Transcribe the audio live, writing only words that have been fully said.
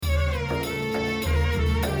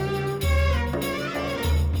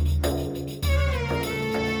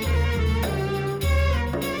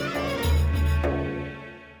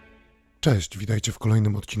Cześć, witajcie w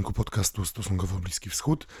kolejnym odcinku podcastu Stosunkowo Bliski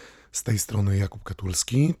Wschód. Z tej strony Jakub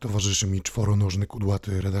Katulski, towarzyszy mi czworonożny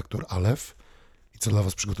kudłaty redaktor Alef. I co dla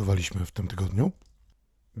Was przygotowaliśmy w tym tygodniu?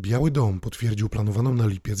 Biały Dom potwierdził planowaną na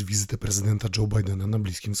lipiec wizytę prezydenta Joe Bidena na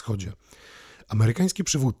Bliskim Wschodzie. Amerykański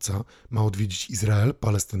przywódca ma odwiedzić Izrael,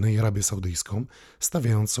 Palestynę i Arabię Saudyjską,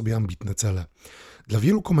 stawiając sobie ambitne cele. Dla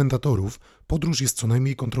wielu komentatorów podróż jest co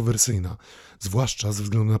najmniej kontrowersyjna, zwłaszcza ze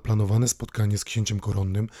względu na planowane spotkanie z księciem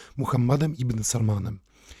koronnym Muhammadem ibn Salmanem.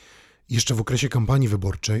 Jeszcze w okresie kampanii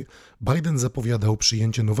wyborczej Biden zapowiadał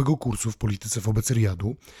przyjęcie nowego kursu w polityce wobec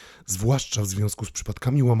Riyadu, zwłaszcza w związku z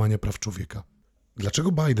przypadkami łamania praw człowieka.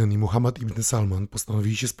 Dlaczego Biden i Muhammad ibn Salman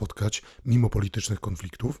postanowili się spotkać mimo politycznych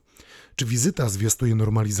konfliktów? Czy wizyta zwiastuje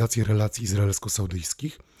normalizację relacji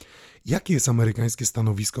izraelsko-saudyjskich? Jakie jest amerykańskie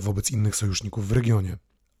stanowisko wobec innych sojuszników w regionie?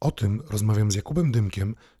 O tym rozmawiam z Jakubem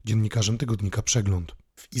Dymkiem, dziennikarzem tygodnika Przegląd.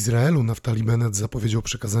 W Izraelu Naftali Bennett zapowiedział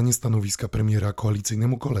przekazanie stanowiska premiera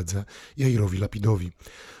koalicyjnemu koledze Jairowi Lapidowi.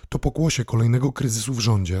 To pokłosie kolejnego kryzysu w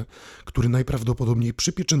rządzie, który najprawdopodobniej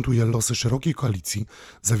przypieczętuje losy szerokiej koalicji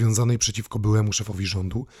zawiązanej przeciwko byłemu szefowi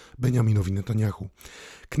rządu, Benjaminowi Netanyahu.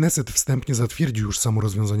 Kneset wstępnie zatwierdził już samo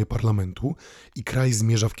rozwiązanie parlamentu i kraj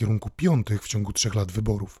zmierza w kierunku piątych w ciągu 3 lat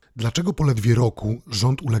wyborów. Dlaczego po ledwie roku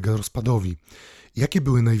rząd ulega rozpadowi? Jakie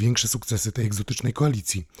były największe sukcesy tej egzotycznej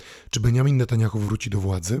koalicji? Czy Benjamin Netanyahu wróci do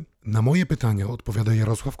władzy? Na moje pytania odpowiada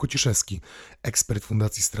Jarosław Kociszewski, ekspert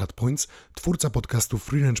Fundacji StratPoints, twórca podcastu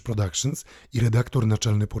Free Range Productions i redaktor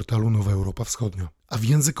naczelny portalu Nowa Europa Wschodnia. A w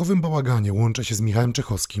językowym bałaganie łączę się z Michałem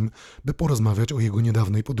Czechowskim, by porozmawiać o jego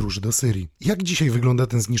niedawnej podróży do Syrii. Jak dzisiaj wygląda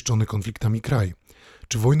ten zniszczony konfliktami kraj?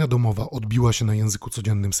 Czy wojna domowa odbiła się na języku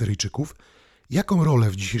codziennym Syryjczyków? Jaką rolę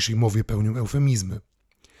w dzisiejszej mowie pełnią eufemizmy?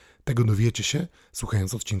 Tego dowiecie się,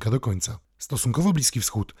 słuchając odcinka do końca. Stosunkowo Bliski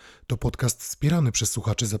Wschód to podcast wspierany przez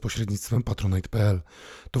słuchaczy za pośrednictwem patronite.pl.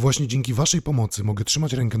 To właśnie dzięki Waszej pomocy mogę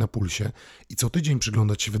trzymać rękę na pulsie i co tydzień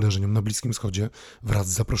przyglądać się wydarzeniom na Bliskim Wschodzie wraz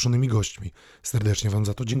z zaproszonymi gośćmi. Serdecznie Wam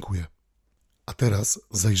za to dziękuję. A teraz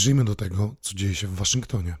zajrzyjmy do tego, co dzieje się w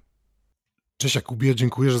Waszyngtonie. Cześć Jakubie,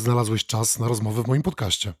 dziękuję, że znalazłeś czas na rozmowę w moim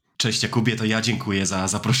podcaście. Cześć Jakubie, to ja dziękuję za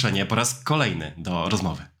zaproszenie po raz kolejny do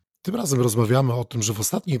rozmowy. Tym razem rozmawiamy o tym, że w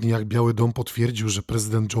ostatnich dniach Biały Dom potwierdził, że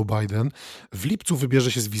prezydent Joe Biden w lipcu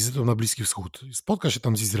wybierze się z wizytą na Bliski Wschód. Spotka się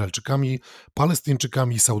tam z Izraelczykami,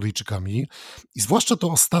 Palestyńczykami i Saudyjczykami. I zwłaszcza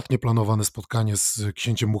to ostatnie planowane spotkanie z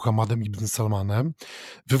księciem Muhammadem ibn Salmanem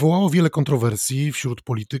wywołało wiele kontrowersji wśród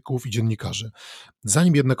polityków i dziennikarzy.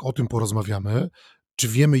 Zanim jednak o tym porozmawiamy, czy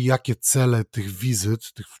wiemy, jakie cele tych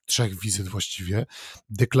wizyt, tych 3 wizyt właściwie,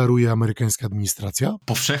 deklaruje amerykańska administracja?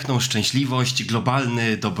 Powszechną szczęśliwość,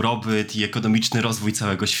 globalny dobrobyt i ekonomiczny rozwój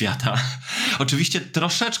całego świata. Oczywiście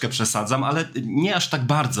troszeczkę przesadzam, ale nie aż tak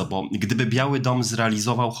bardzo, bo gdyby Biały Dom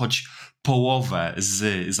zrealizował choć połowę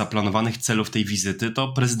z zaplanowanych celów tej wizyty,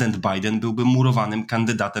 to prezydent Biden byłby murowanym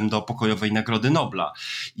kandydatem do pokojowej Nagrody Nobla.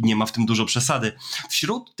 I nie ma w tym dużo przesady.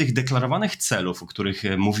 Wśród tych deklarowanych celów, o których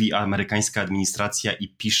mówi amerykańska administracja i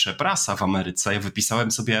pisze prasa w Ameryce, ja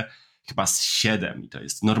wypisałem sobie chyba z 7 i to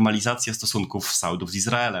jest normalizacja stosunków Saudów z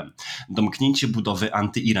Izraelem, domknięcie budowy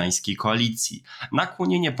antyirańskiej koalicji,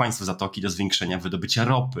 nakłonienie państw Zatoki do zwiększenia wydobycia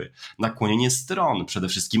ropy, nakłonienie stron, przede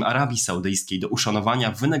wszystkim Arabii Saudyjskiej, do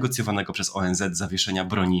uszanowania wynegocjowanego przez ONZ zawieszenia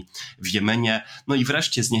broni w Jemenie, no i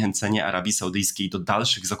wreszcie zniechęcenie Arabii Saudyjskiej do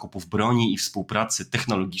dalszych zakupów broni i współpracy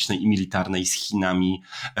technologicznej i militarnej z Chinami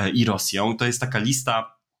i Rosją. To jest taka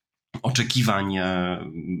lista oczekiwań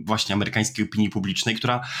właśnie amerykańskiej opinii publicznej,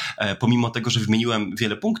 która pomimo tego, że wymieniłem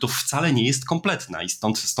wiele punktów, wcale nie jest kompletna i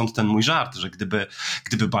stąd ten mój żart, że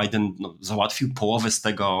gdyby Biden załatwił połowę z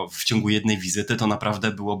tego w ciągu jednej wizyty, to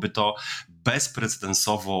naprawdę byłoby to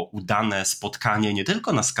bezprecedensowo udane spotkanie nie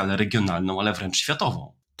tylko na skalę regionalną, ale wręcz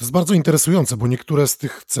światową. To jest bardzo interesujące, bo niektóre z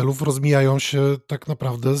tych celów rozmijają się tak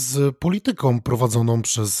naprawdę z polityką prowadzoną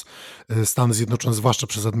przez Stany Zjednoczone, zwłaszcza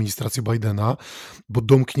przez administrację Bidena, bo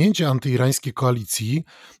domknięcie antyirańskiej koalicji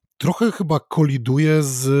trochę chyba koliduje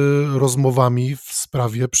z rozmowami w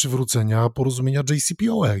sprawie przywrócenia porozumienia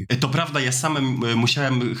JCPOA. To prawda, ja sam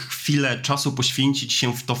musiałem chwilę czasu poświęcić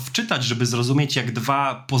się w to wczytać, żeby zrozumieć, jak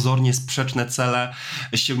 2 pozornie sprzeczne cele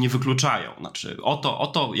się nie wykluczają. Znaczy, o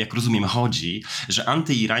to, jak rozumiem, chodzi, że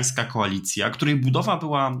antyirańska koalicja, której budowa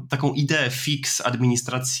była taką ideę fix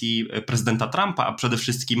administracji prezydenta Trumpa, a przede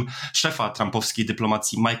wszystkim szefa trumpowskiej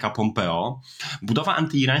dyplomacji Mike'a Pompeo, budowa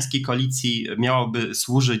antyirańskiej koalicji miałaby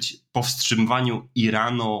służyć powstrzymywaniu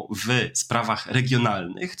Iranu w sprawach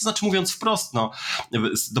regionalnych, to znaczy mówiąc wprost,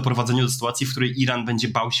 doprowadzeniu do sytuacji, w której Iran będzie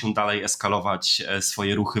bał się dalej eskalować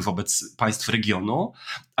swoje ruchy wobec państw regionu,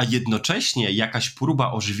 a jednocześnie jakaś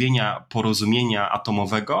próba ożywienia porozumienia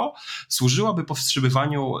atomowego służyłaby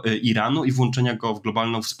powstrzymywaniu Iranu i włączenia go w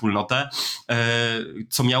globalną wspólnotę,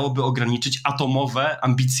 co miałoby ograniczyć atomowe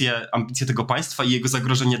ambicje tego państwa i jego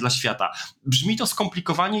zagrożenie dla świata. Brzmi to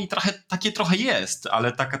skomplikowanie i takie trochę jest,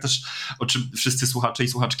 ale taka też, o czym wszyscy słuchacze i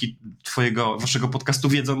słuchaczki waszego podcastu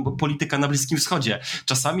wiedzą, bo polityka na Bliskim Wschodzie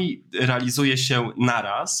czasami realizuje się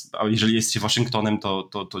naraz, a jeżeli jest się Waszyngtonem,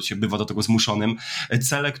 to się bywa do tego zmuszonym,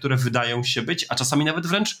 cele, które wydają się być, a czasami nawet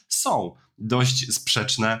wręcz są dość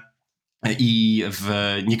sprzeczne. I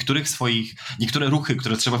niektóre ruchy,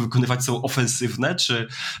 które trzeba wykonywać, są ofensywne, czy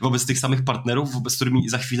wobec tych samych partnerów, wobec którymi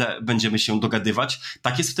za chwilę będziemy się dogadywać.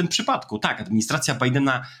 Tak jest w tym przypadku. Tak, administracja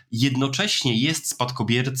Bidena jednocześnie jest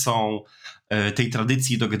spadkobiercą tej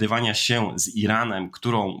tradycji dogadywania się z Iranem,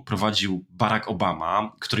 którą prowadził Barack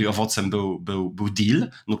Obama, której owocem był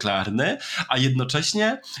deal nuklearny, a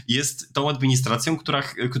jednocześnie jest tą administracją,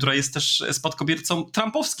 która jest też spadkobiercą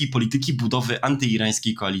trumpowskiej polityki budowy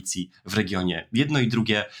antyirańskiej koalicji w regionie. Jedno i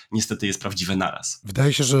drugie niestety jest prawdziwe naraz.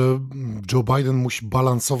 Wydaje się, że Joe Biden musi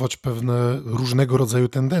balansować pewne różnego rodzaju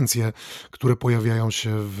tendencje, które pojawiają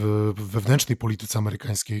się w wewnętrznej polityce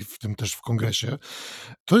amerykańskiej, w tym też w Kongresie.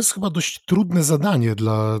 To jest chyba dość trudne zadanie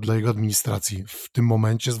dla jego administracji w tym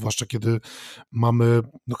momencie, zwłaszcza kiedy mamy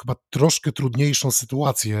chyba troszkę trudniejszą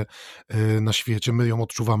sytuację na świecie. My ją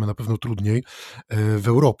odczuwamy na pewno trudniej w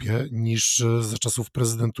Europie niż za czasów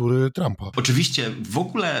prezydentury Trumpa. Oczywiście w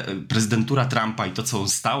ogóle prezydentura Trumpa i to, co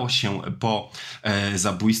stało się po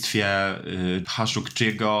zabójstwie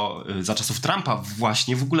Khashoggiego za czasów Trumpa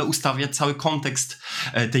właśnie w ogóle ustawia cały kontekst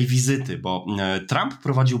tej wizyty, bo Trump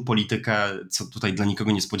prowadził politykę, co tutaj dla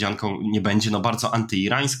nikogo niespodzianką nie będzie, bardzo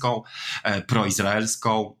antyirańską,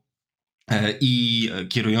 proizraelską i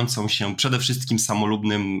kierującą się przede wszystkim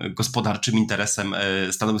samolubnym gospodarczym interesem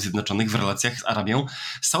Stanów Zjednoczonych w relacjach z Arabią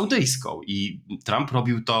Saudyjską. I Trump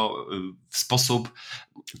robił to w sposób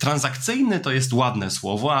transakcyjny, to jest ładne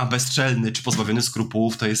słowo, a bezczelny czy pozbawiony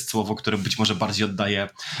skrupułów to jest słowo, które być może bardziej oddaje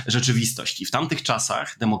rzeczywistość. I w tamtych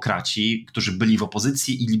czasach demokraci, którzy byli w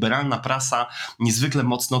opozycji i liberalna prasa niezwykle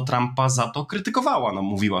mocno Trumpa za to krytykowała.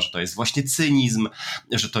 Mówiła, że to jest właśnie cynizm,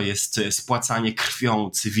 że to jest spłacanie krwią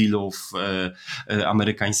cywilów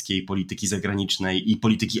amerykańskiej polityki zagranicznej i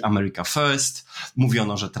polityki America First.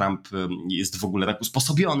 Mówiono, że Trump jest w ogóle tak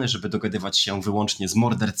usposobiony, żeby dogadywać się wyłącznie z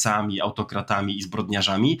mordercami, autokratami i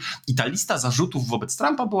zbrodniarzami. I ta lista zarzutów wobec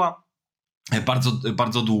Trumpa była bardzo,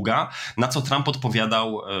 bardzo długa, na co Trump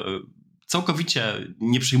odpowiadał całkowicie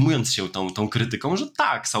nie przejmując się tą krytyką, że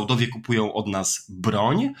tak, Saudowie kupują od nas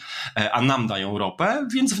broń, a nam dają ropę,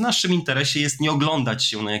 więc w naszym interesie jest nie oglądać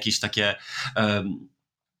się na jakieś takie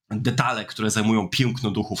detale, które zajmują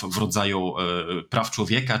piękno duchów w rodzaju praw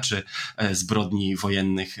człowieka czy zbrodni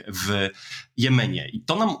wojennych w Jemenie. I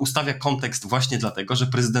to nam ustawia kontekst właśnie dlatego, że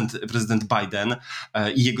prezydent Biden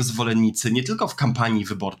i jego zwolennicy nie tylko w kampanii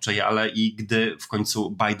wyborczej, ale i gdy w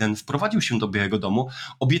końcu Biden wprowadził się do Białego Domu,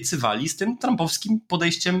 obiecywali z tym trumpowskim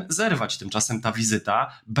podejściem zerwać. Tymczasem ta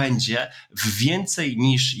wizyta będzie w więcej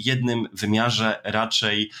niż jednym wymiarze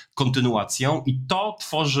raczej kontynuacją i to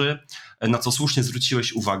tworzy, na co słusznie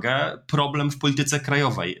zwróciłeś uwagę, problem w polityce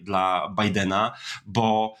krajowej dla Bidena,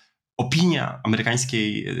 bo opinia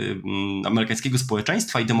amerykańskiego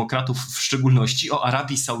społeczeństwa i demokratów w szczególności o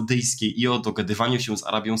Arabii Saudyjskiej i o dogadywaniu się z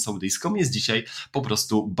Arabią Saudyjską jest dzisiaj po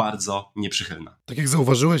prostu bardzo nieprzychylna. Tak jak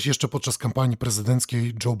zauważyłeś, jeszcze podczas kampanii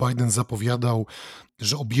prezydenckiej Joe Biden zapowiadał,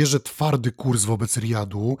 że obierze twardy kurs wobec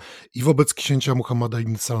Riyadu i wobec księcia Muhammada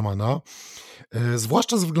ibn Salmana,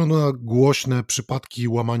 zwłaszcza ze względu na głośne przypadki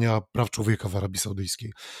łamania praw człowieka w Arabii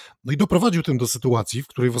Saudyjskiej. No i doprowadził tym do sytuacji, w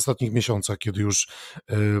której w ostatnich miesiącach, kiedy już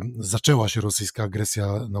zaczęła się rosyjska agresja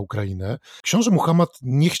na Ukrainę, książę Muhammad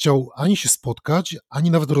nie chciał ani się spotkać,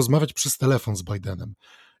 ani nawet rozmawiać przez telefon z Bidenem.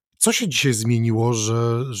 Co się dzisiaj zmieniło,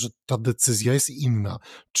 że ta decyzja jest inna?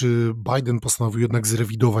 Czy Biden postanowił jednak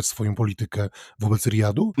zrewidować swoją politykę wobec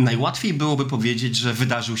Riyadu? Najłatwiej byłoby powiedzieć, że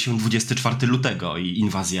wydarzył się 24 lutego i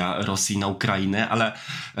inwazja Rosji na Ukrainę, ale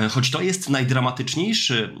choć to jest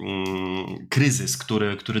najdramatyczniejszy kryzys,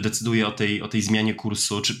 który decyduje o tej zmianie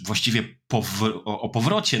kursu, czy właściwie o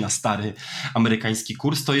powrocie na stary amerykański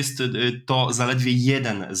kurs, to jest to zaledwie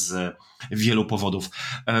jeden z wielu powodów.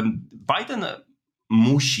 Biden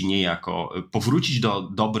musi niejako powrócić do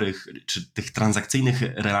dobrych czy tych transakcyjnych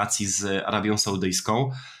relacji z Arabią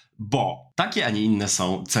Saudyjską, bo takie, a nie inne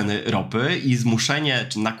są ceny ropy i zmuszenie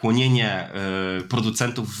czy nakłonienie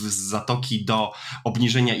producentów z Zatoki do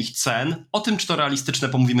obniżenia ich cen, o tym czy to realistyczne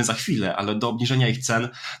pomówimy za chwilę, ale do obniżenia ich cen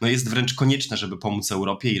jest wręcz konieczne, żeby pomóc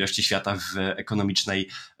Europie i reszcie świata w ekonomicznej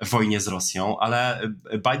wojnie z Rosją, ale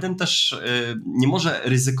Biden też nie może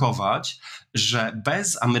ryzykować, że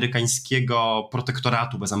bez amerykańskiego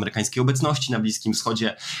protektoratu, bez amerykańskiej obecności na Bliskim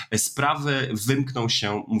Wschodzie sprawy wymkną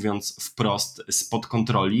się, mówiąc wprost, spod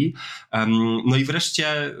kontroli. No i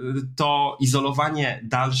wreszcie to izolowanie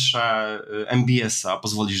dalsze MBS-a,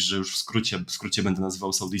 pozwolisz, że już w skrócie będę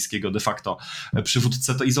nazywał saudyjskiego de facto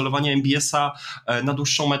przywódcę, to izolowanie MBS-a na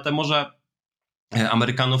dłuższą metę może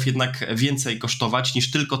Amerykanów jednak więcej kosztować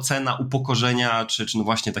niż tylko cena upokorzenia, czy no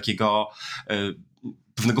właśnie takiego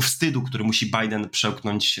pewnego wstydu, który musi Biden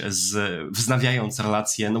przełknąć, wznawiając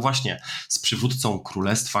relacje, no właśnie, z przywódcą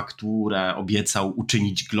królestwa, które obiecał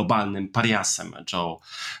uczynić globalnym pariasem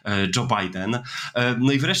Joe Biden.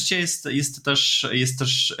 No i wreszcie jest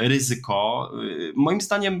też ryzyko, moim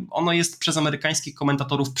zdaniem ono jest przez amerykańskich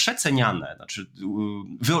komentatorów przeceniane, znaczy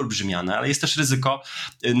wyolbrzymiane, ale jest też ryzyko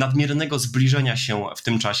nadmiernego zbliżenia się w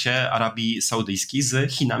tym czasie Arabii Saudyjskiej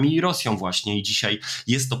z Chinami i Rosją właśnie i dzisiaj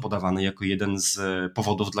jest to podawane jako jeden z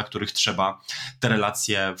powodów, dla których trzeba te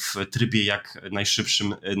relacje w trybie jak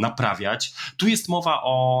najszybszym naprawiać. Tu jest mowa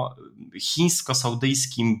o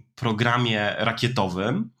chińsko-saudyjskim programie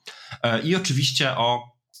rakietowym i oczywiście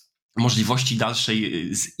o możliwości dalszej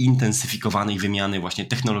zintensyfikowanej wymiany właśnie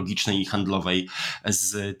technologicznej i handlowej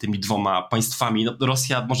z tymi dwoma państwami. No,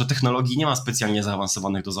 Rosja może technologii nie ma specjalnie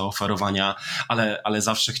zaawansowanych do zaoferowania, ale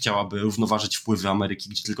zawsze chciałaby równoważyć wpływy Ameryki,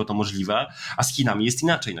 gdzie tylko to możliwe, a z Chinami jest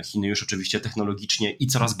inaczej. No, Chiny już oczywiście technologicznie i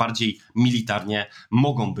coraz bardziej militarnie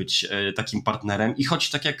mogą być takim partnerem i choć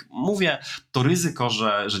tak jak mówię, to ryzyko,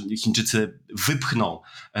 że Chińczycy wypchną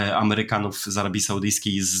Amerykanów z Arabii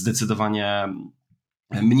Saudyjskiej jest zdecydowanie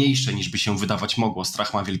mniejsze niż by się wydawać mogło,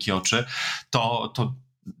 strach ma wielkie oczy, to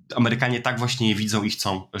Amerykanie tak właśnie je widzą i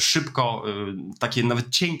chcą szybko, nawet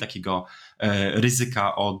cień takiego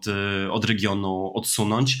ryzyka od regionu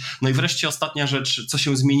odsunąć. No i wreszcie ostatnia rzecz, co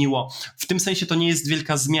się zmieniło. W tym sensie to nie jest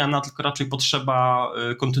wielka zmiana, tylko raczej potrzeba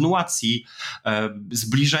kontynuacji,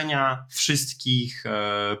 zbliżenia wszystkich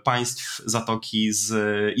państw Zatoki z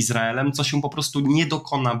Izraelem, co się po prostu nie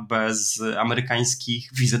dokona bez amerykańskich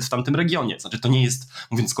wizyt w tamtym regionie. Znaczy to nie jest,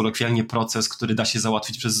 mówiąc kolokwialnie, proces, który da się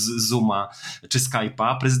załatwić przez Zooma czy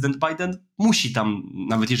Skype'a. Prezydent Biden musi tam,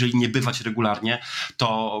 nawet jeżeli nie bywać regularnie,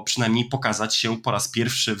 to przynajmniej pokazać się po raz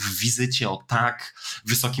pierwszy w wizycie o tak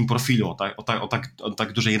wysokim profilu, o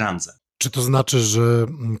tak dużej randze. Czy to znaczy, że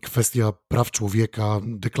kwestia praw człowieka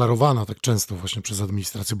deklarowana tak często właśnie przez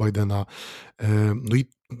administrację Bidena, no i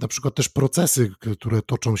na przykład też procesy, które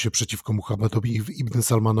toczą się przeciwko Muhammadowi Ibn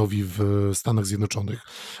Salmanowi w Stanach Zjednoczonych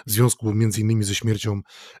w związku między innymi ze śmiercią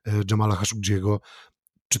Jamala Khashoggiego,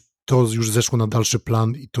 to już zeszło na dalszy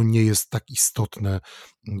plan i to nie jest tak istotne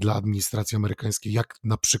dla administracji amerykańskiej, jak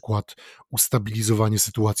na przykład ustabilizowanie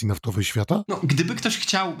sytuacji naftowej świata? No, gdyby ktoś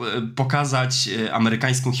chciał pokazać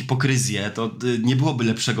amerykańską hipokryzję, to nie byłoby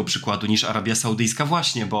lepszego przykładu niż Arabia Saudyjska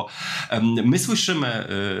właśnie, bo my słyszymy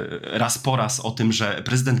raz po raz o tym, że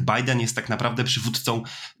prezydent Biden jest tak naprawdę przywódcą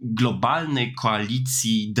globalnej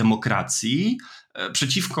koalicji demokracji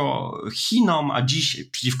przeciwko Chinom, a dziś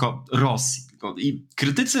przeciwko Rosji. I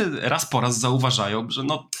krytycy raz po raz zauważają, że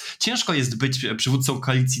ciężko jest być przywódcą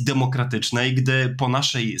koalicji demokratycznej, gdy po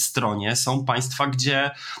naszej stronie są państwa,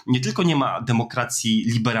 gdzie nie tylko nie ma demokracji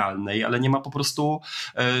liberalnej, ale nie ma po prostu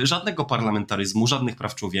żadnego parlamentaryzmu, żadnych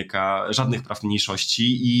praw człowieka, żadnych praw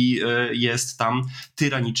mniejszości i jest tam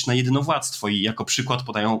tyraniczne jedynowładztwo. I jako przykład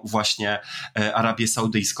podają właśnie Arabię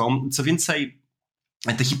Saudyjską. Co więcej,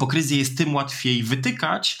 tę hipokryzję jest tym łatwiej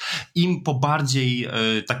wytykać, im po bardziej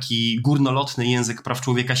taki górnolotny język praw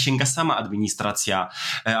człowieka sięga sama administracja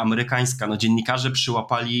amerykańska. Dziennikarze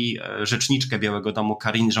przyłapali rzeczniczkę Białego Domu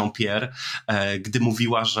Karine Jean-Pierre, gdy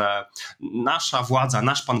mówiła, że nasza władza,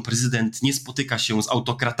 nasz pan prezydent nie spotyka się z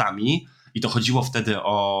autokratami, i to chodziło wtedy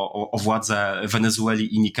o władzę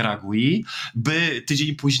Wenezueli i Nikaragui, by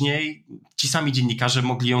tydzień później ci sami dziennikarze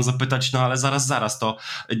mogli ją zapytać, ale zaraz, to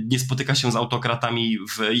nie spotyka się z autokratami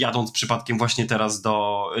jadąc przypadkiem właśnie teraz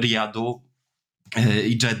do Riyadu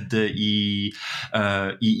i Jeddy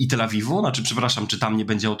i Tel Awiwu, czy tam nie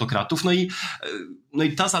będzie autokratów, no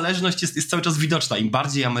i ta zależność jest cały czas widoczna. Im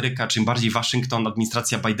bardziej Ameryka, czym bardziej Waszyngton,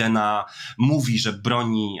 administracja Bidena mówi, że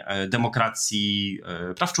broni demokracji,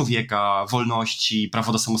 praw człowieka, wolności,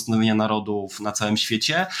 prawo do samostanowienia narodów na całym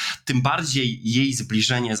świecie, tym bardziej jej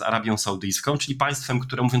zbliżenie z Arabią Saudyjską, czyli państwem,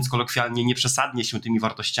 które mówiąc kolokwialnie nieprzesadnie się tymi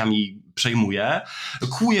wartościami przejmuje,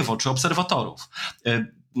 kłuje w oczy obserwatorów.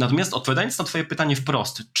 Natomiast odpowiadając na twoje pytanie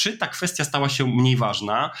wprost, czy ta kwestia stała się mniej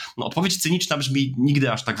ważna? No, odpowiedź cyniczna brzmi,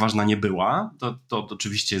 nigdy aż tak ważna nie była. To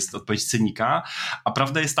oczywiście jest odpowiedź cynika. A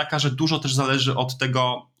prawda jest taka, że dużo też zależy od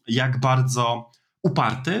tego, jak bardzo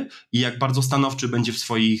uparty i jak bardzo stanowczy będzie w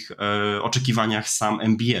swoich oczekiwaniach sam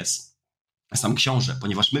MBS. Sam książę,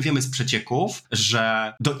 ponieważ my wiemy z przecieków,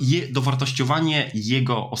 że dowartościowanie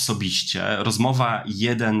jego osobiście, rozmowa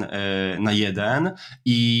 1 na 1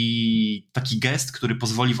 i taki gest, który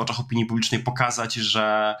pozwoli w oczach opinii publicznej pokazać,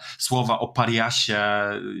 że słowa o pariasie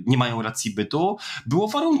nie mają racji bytu, było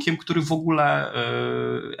warunkiem, który w ogóle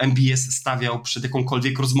MBS stawiał przed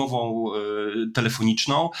jakąkolwiek rozmową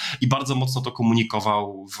telefoniczną i bardzo mocno to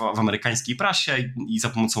komunikował w amerykańskiej prasie i za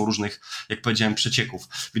pomocą różnych, jak powiedziałem, przecieków.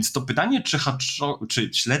 Więc to pytanie, czy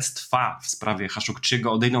śledztwa w sprawie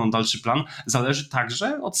Khashoggiego odejdą na dalszy plan, zależy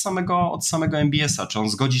także od samego MBS-a. Czy on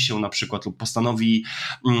zgodzi się na przykład lub postanowi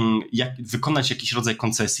wykonać jakiś rodzaj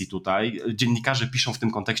koncesji tutaj. Dziennikarze piszą w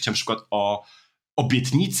tym kontekście na przykład o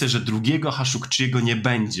obietnicy, że drugiego Khashoggiego nie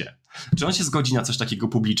będzie. Czy on się zgodzi na coś takiego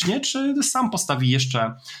publicznie, czy sam postawi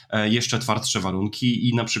jeszcze twardsze warunki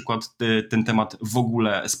i na przykład ten temat w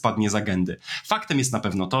ogóle spadnie z agendy. Faktem jest na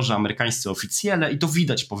pewno to, że amerykańscy oficjele, i to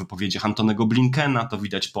widać po wypowiedziach Antonego Blinkena, to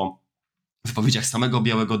widać po wypowiedziach samego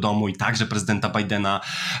Białego Domu i także prezydenta Bidena,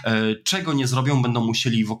 czego nie zrobią, będą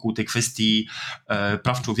musieli wokół tej kwestii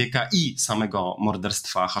praw człowieka i samego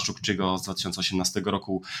morderstwa Khashoggiego z 2018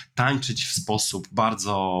 roku tańczyć w sposób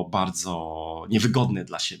bardzo, bardzo niewygodny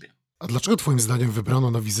dla siebie. A dlaczego twoim zdaniem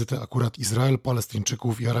wybrano na wizytę akurat Izrael,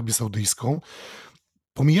 Palestyńczyków i Arabię Saudyjską,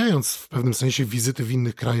 pomijając w pewnym sensie wizyty w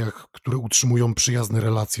innych krajach, które utrzymują przyjazne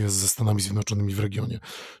relacje ze Stanami Zjednoczonymi w regionie?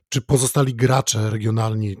 Czy pozostali gracze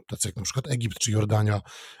regionalni, tacy jak na przykład Egipt czy Jordania,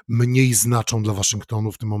 mniej znaczą dla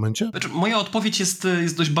Waszyngtonu w tym momencie? Znaczy, moja odpowiedź jest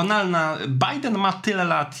dość banalna. Biden ma tyle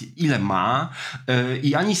lat, ile ma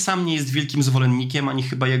i ani sam nie jest wielkim zwolennikiem, ani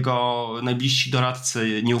chyba jego najbliżsi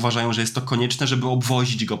doradcy nie uważają, że jest to konieczne, żeby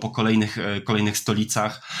obwozić go po kolejnych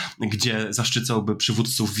stolicach, gdzie zaszczycałby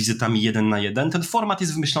przywódców wizytami 1 na 1. Ten format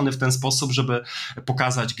jest wymyślony w ten sposób, żeby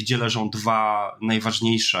pokazać, gdzie leżą dwa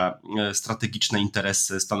najważniejsze strategiczne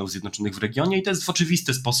interesy Stanów Zjednoczonych w regionie i to jest w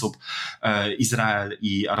oczywisty sposób Izrael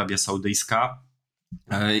i Arabia Saudyjska.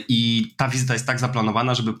 I ta wizyta jest tak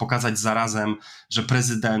zaplanowana, żeby pokazać zarazem, że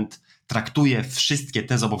prezydent traktuje wszystkie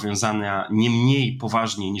te zobowiązania nie mniej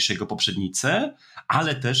poważnie niż jego poprzednicy,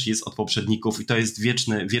 ale też jest od poprzedników i to jest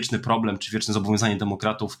wieczny problem, czy wieczne zobowiązanie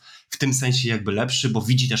demokratów w tym sensie jakby lepszy, bo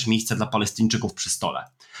widzi też miejsce dla Palestyńczyków przy stole.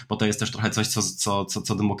 Bo to jest też trochę coś,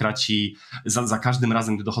 co demokraci za każdym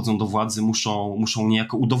razem, gdy dochodzą do władzy, muszą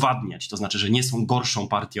niejako udowadniać. To znaczy, że nie są gorszą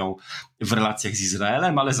partią w relacjach z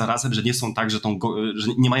Izraelem, ale zarazem, że nie są także że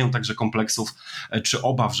nie mają także kompleksów czy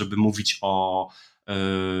obaw, żeby mówić o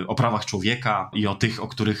prawach człowieka i o tych, o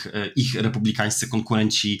których ich republikańscy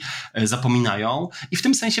konkurenci zapominają. I w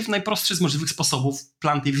tym sensie w najprostszy z możliwych sposobów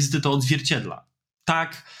plan tej wizyty to odzwierciedla.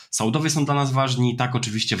 Tak, Saudowie są dla nas ważni, tak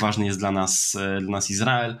oczywiście ważny jest dla nas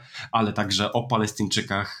Izrael, ale także o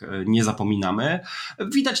Palestyńczykach nie zapominamy.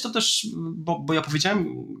 Widać to też, bo ja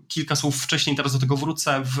powiedziałem kilka słów wcześniej, teraz do tego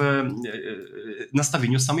wrócę, w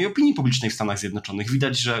nastawieniu samej opinii publicznej w Stanach Zjednoczonych.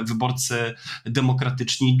 Widać, że wyborcy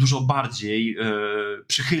demokratyczni dużo bardziej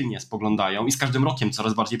przychylnie spoglądają i z każdym rokiem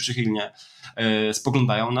coraz bardziej przychylnie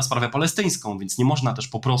spoglądają na sprawę palestyńską, więc nie można też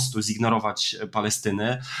po prostu zignorować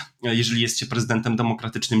Palestyny, jeżeli jest się prezydentem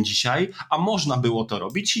demokratycznym dzisiaj, a można było to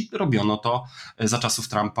robić i robiono to za czasów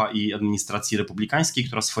Trumpa i administracji republikańskiej,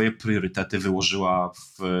 która swoje priorytety wyłożyła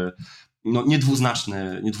w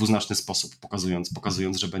niedwuznaczny sposób,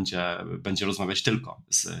 pokazując, że będzie rozmawiać tylko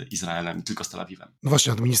z Izraelem, tylko z Tel Awiwem. No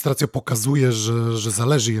właśnie, administracja pokazuje, że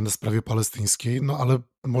zależy jej na sprawie palestyńskiej, no ale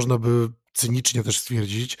można by cynicznie też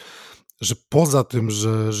stwierdzić, że poza tym,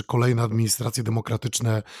 że kolejne administracje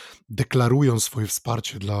demokratyczne deklarują swoje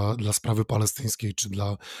wsparcie dla sprawy palestyńskiej, czy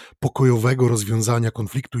dla pokojowego rozwiązania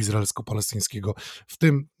konfliktu izraelsko-palestyńskiego, w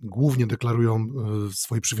tym głównie deklarują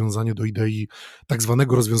swoje przywiązanie do idei tak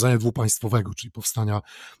zwanego rozwiązania dwupaństwowego, czyli powstania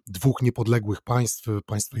dwóch niepodległych państw,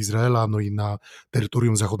 państwa Izraela, no i na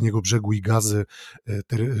terytorium zachodniego brzegu i Gazy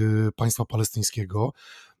państwa palestyńskiego.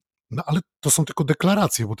 No ale to są tylko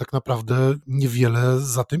deklaracje, bo tak naprawdę niewiele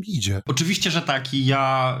za tym idzie. Oczywiście, że tak i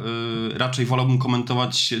ja raczej wolałbym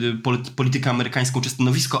komentować politykę amerykańską czy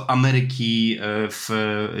stanowisko Ameryki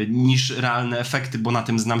niż realne efekty, bo na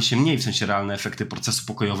tym znam się mniej, w sensie realne efekty procesu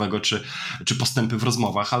pokojowego czy postępy w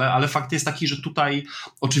rozmowach, ale fakt jest taki, że tutaj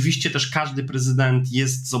oczywiście też każdy prezydent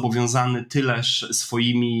jest zobowiązany tyleż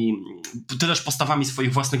postawami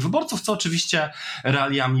swoich własnych wyborców, co oczywiście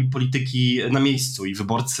realiami polityki na miejscu i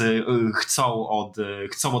wyborcy chcą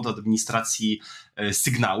od administracji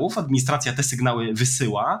sygnałów, administracja te sygnały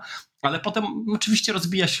wysyła, ale potem oczywiście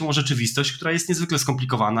rozbija się o rzeczywistość, która jest niezwykle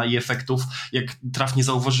skomplikowana i efektów, jak trafnie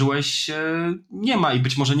zauważyłeś, nie ma i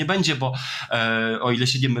być może nie będzie, bo o ile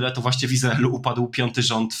się nie mylę, to właśnie w Izraelu upadł 5.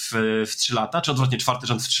 rząd w 3 lata, czy odwrotnie 4.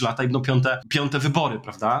 rząd w 3 lata i będą piąte wybory,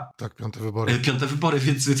 prawda? Tak, 5. wybory. 5. wybory,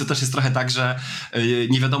 więc to też jest trochę tak, że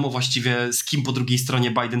nie wiadomo właściwie z kim po drugiej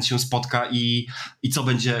stronie Biden się spotka i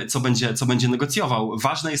co będzie negocjował.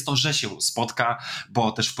 Ważne jest to, że się spotka,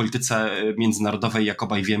 bo też w polityce międzynarodowej, jak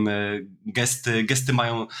obaj wiemy, gesty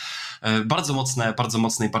mają bardzo mocne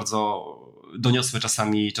i bardzo doniosłe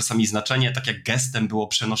czasami znaczenie, tak jak gestem było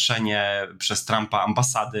przenoszenie przez Trumpa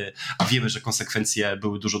ambasady, a wiemy, że konsekwencje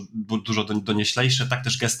były dużo donioślejsze, tak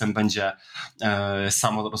też gestem będzie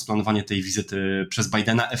samo rozplanowanie tej wizyty przez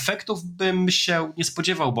Bidena. Efektów bym się nie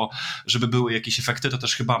spodziewał, bo żeby były jakieś efekty, to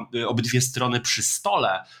też chyba obydwie strony przy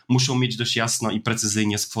stole muszą mieć dość jasno i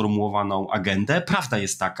precyzyjnie sformułowaną agendę. Prawda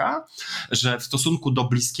jest taka, że w stosunku do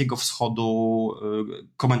Bliskiego Wschodu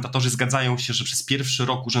komentatorzy zgadzają się, że przez pierwszy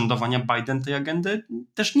rok urzędowania Biden tej agendy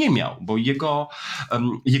też nie miał, bo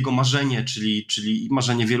jego marzenie, czyli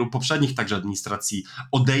marzenie wielu poprzednich także administracji,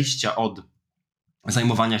 odejścia od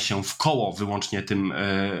zajmowania się w koło wyłącznie tym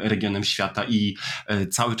regionem świata i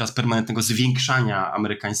cały czas permanentnego zwiększania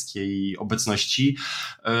amerykańskiej obecności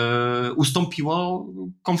ustąpiło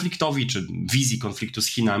konfliktowi, czy wizji konfliktu z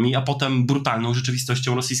Chinami, a potem brutalną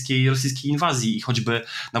rzeczywistością rosyjskiej inwazji i choćby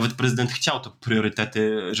nawet prezydent chciał, to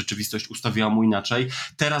priorytety rzeczywistość ustawiała mu inaczej.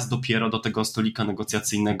 Teraz dopiero do tego stolika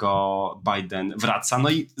negocjacyjnego Biden wraca. No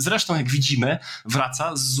i zresztą jak widzimy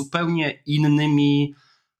wraca z zupełnie innymi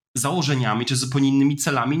założeniami, czy zupełnie innymi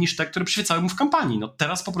celami niż te, które przyświecały mu w kampanii. No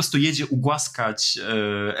teraz po prostu jedzie ugłaskać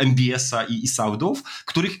MBS-a i Saudów,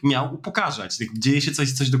 których miał upokarzać. Dzieje się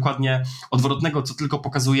coś dokładnie odwrotnego, co tylko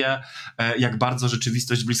pokazuje, jak bardzo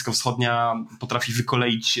rzeczywistość bliskowschodnia potrafi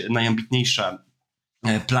wykoleić najambitniejsze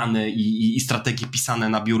plany i strategie pisane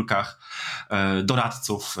na biurkach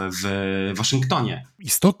doradców w Waszyngtonie.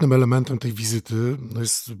 Istotnym elementem tej wizyty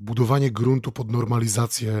jest budowanie gruntu pod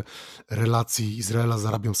normalizację relacji Izraela z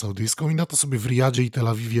Arabią Saudyjską i na to sobie w Riyadzie i Tel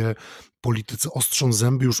Awiwie politycy ostrzą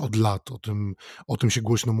zęby już od lat. O tym się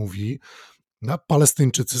głośno mówi. A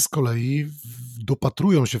Palestyńczycy z kolei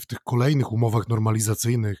dopatrują się w tych kolejnych umowach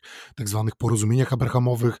normalizacyjnych, tak zwanych porozumieniach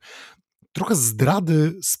abrahamowych, trochę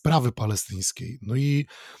zdrady sprawy palestyńskiej. No i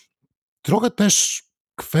trochę też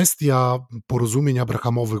kwestia porozumień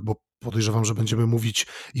abrahamowych, bo podejrzewam, że będziemy mówić,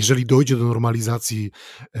 jeżeli dojdzie do normalizacji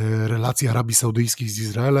relacji Arabii Saudyjskiej z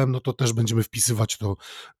Izraelem, no to też będziemy wpisywać to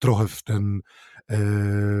trochę w ten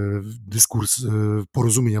dyskurs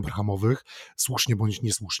porozumień abrahamowych, słusznie bądź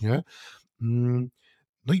niesłusznie.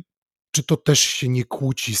 No i czy to też się nie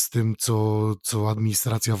kłóci z tym, co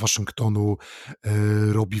administracja Waszyngtonu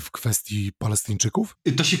robi w kwestii Palestyńczyków?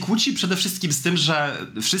 To się kłóci przede wszystkim z tym, że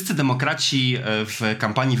wszyscy demokraci w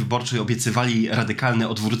kampanii wyborczej obiecywali radykalne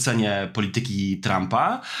odwrócenie polityki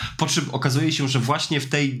Trumpa, po czym okazuje się, że właśnie w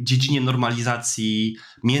tej dziedzinie normalizacji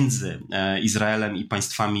między Izraelem i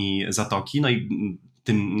państwami Zatoki, no i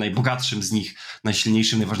tym najbogatszym z nich,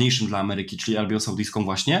 najsilniejszym, najważniejszym dla Ameryki, czyli Arabią Saudyjską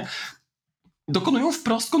właśnie, dokonują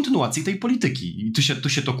wprost kontynuacji tej polityki. I tu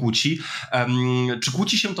się to kłóci. Czy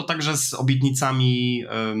kłóci się to także z obietnicami,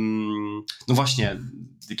 no właśnie,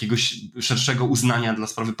 jakiegoś szerszego uznania dla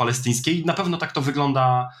sprawy palestyńskiej? Na pewno tak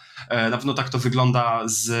to wygląda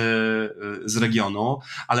z regionu,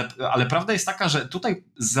 ale prawda jest taka, że tutaj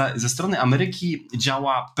ze strony Ameryki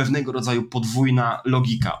działa pewnego rodzaju podwójna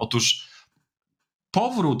logika. Otóż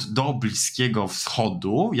powrót do Bliskiego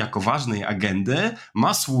Wschodu jako ważnej agendy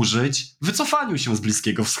ma służyć wycofaniu się z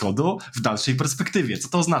Bliskiego Wschodu w dalszej perspektywie. Co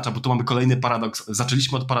to oznacza? Bo tu mamy kolejny paradoks.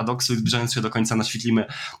 Zaczęliśmy od paradoksu i zbliżając się do końca naświetlimy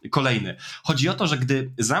kolejny. Chodzi o to, że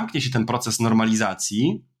gdy zamknie się ten proces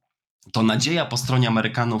normalizacji, to nadzieja po stronie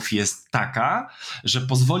Amerykanów jest taka, że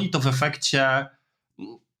pozwoli to w efekcie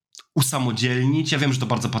usamodzielnić, ja wiem, że to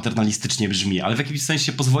bardzo paternalistycznie brzmi, ale w jakimś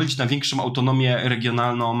sensie pozwolić na większą autonomię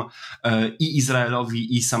regionalną i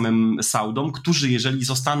Izraelowi, i samym Saudom, którzy jeżeli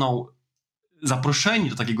zostaną zaproszeni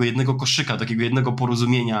do takiego jednego koszyka, do takiego jednego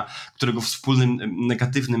porozumienia, którego wspólnym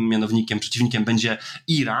negatywnym mianownikiem, przeciwnikiem będzie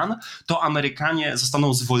Iran, to Amerykanie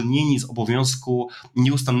zostaną zwolnieni z obowiązku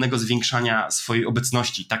nieustannego zwiększania swojej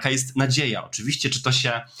obecności. Taka jest nadzieja. Oczywiście,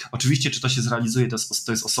 czy to się zrealizuje, to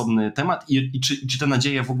jest osobny temat i czy te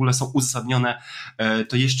nadzieje w ogóle są uzasadnione,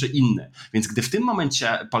 to jeszcze inne. Więc gdy w tym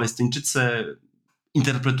momencie Palestyńczycy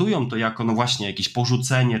interpretują to jako no właśnie jakieś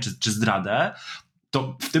porzucenie czy zdradę,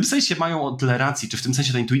 to w tym sensie mają o tyle racji, czy w tym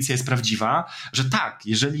sensie ta intuicja jest prawdziwa, że tak,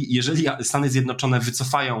 jeżeli Stany Zjednoczone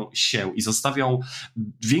wycofają się i zostawią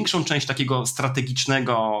większą część takiego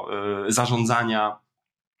strategicznego zarządzania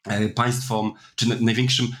państwom, czy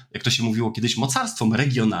największym, jak to się mówiło kiedyś, mocarstwom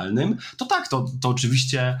regionalnym, to tak, to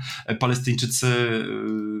oczywiście Palestyńczycy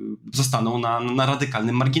zostaną na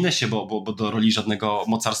radykalnym marginesie, bo do roli żadnego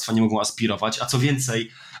mocarstwa nie mogą aspirować, a co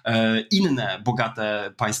więcej, inne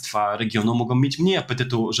bogate państwa regionu mogą mieć mniej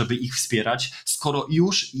apetytu, żeby ich wspierać, skoro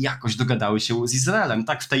już jakoś dogadały się z Izraelem.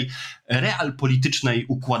 Tak, w tej realpolitycznej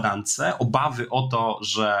układance obawy o to,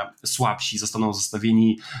 że słabsi zostaną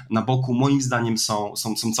zostawieni na boku, moim zdaniem są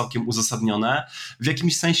całkiem uzasadnione. W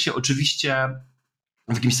jakimś sensie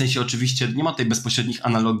oczywiście nie ma tej bezpośrednich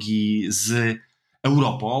analogii z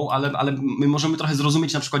Europą, ale my możemy trochę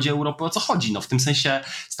zrozumieć na przykładzie Europy, o co chodzi. No, w tym sensie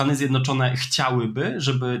Stany Zjednoczone chciałyby,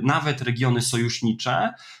 żeby nawet regiony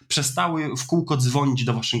sojusznicze przestały w kółko dzwonić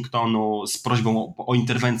do Waszyngtonu z prośbą o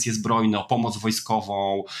interwencję zbrojną, o pomoc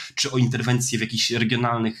wojskową, czy o interwencję w jakichś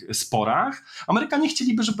regionalnych sporach. Amerykanie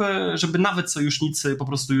chcieliby, żeby nawet sojusznicy po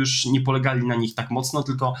prostu już nie polegali na nich tak mocno,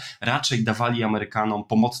 tylko raczej dawali Amerykanom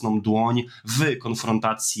pomocną dłoń w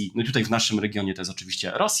konfrontacji, no i tutaj w naszym regionie to jest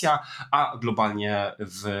oczywiście Rosja, a globalnie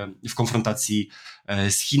w konfrontacji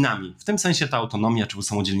z Chinami. W tym sensie ta autonomia czy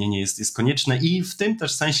usamodzielnienie jest konieczne i w tym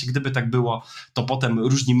też sensie, gdyby tak było, to potem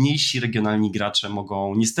różni mniejsi regionalni gracze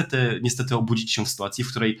mogą niestety obudzić się w sytuacji,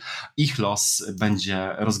 w której ich los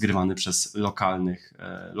będzie rozgrywany przez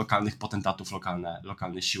lokalnych potentatów,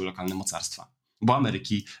 lokalne siły, lokalne mocarstwa. Bo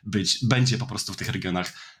Ameryki będzie po prostu w tych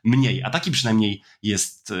regionach mniej, a taki przynajmniej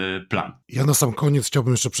jest plan. Ja na sam koniec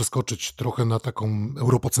chciałbym jeszcze przeskoczyć trochę na taką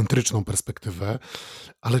europocentryczną perspektywę,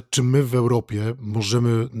 ale czy my w Europie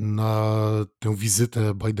możemy na tę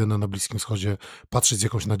wizytę Bidena na Bliskim Wschodzie patrzeć z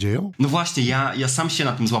jakąś nadzieją? No właśnie, ja sam się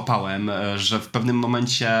na tym złapałem, że w pewnym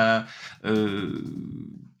momencie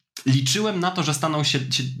liczyłem na to, że staną się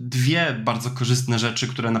dwie bardzo korzystne rzeczy,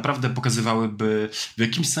 które naprawdę pokazywałyby w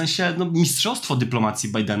jakimś sensie mistrzostwo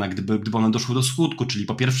dyplomacji Bidena, gdyby one doszły do skutku, czyli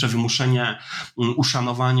po pierwsze wymuszenie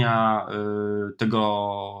uszanowania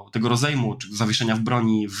tego rozejmu, czy zawieszenia w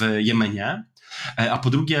broni w Jemenie, a po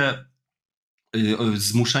drugie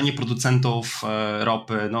zmuszenie producentów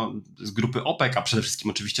ropy z grupy OPEC, a przede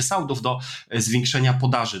wszystkim oczywiście Saudów, do zwiększenia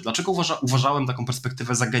podaży. Dlaczego uważałem taką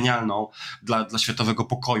perspektywę za genialną dla światowego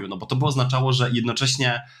pokoju? No bo to by oznaczało, że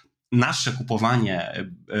jednocześnie nasze kupowanie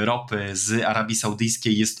ropy z Arabii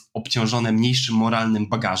Saudyjskiej jest obciążone mniejszym moralnym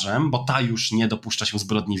bagażem, bo ta już nie dopuszcza się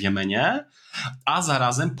zbrodni w Jemenie, a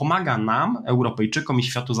zarazem pomaga nam, Europejczykom i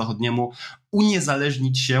światu zachodniemu,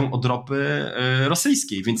 uniezależnić się od ropy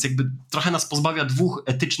rosyjskiej, więc jakby trochę nas pozbawia dwóch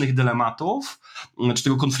etycznych dylematów, czy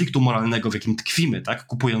tego konfliktu moralnego, w jakim tkwimy, tak,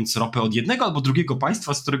 kupując ropę od jednego albo drugiego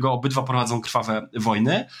państwa, z którego obydwa prowadzą krwawe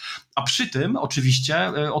wojny, a przy tym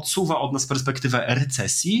oczywiście odsuwa od nas perspektywę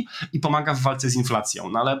recesji i pomaga w walce z inflacją.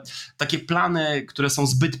 No ale takie plany, które są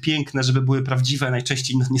zbyt piękne, żeby były prawdziwe,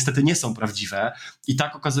 najczęściej niestety nie są prawdziwe i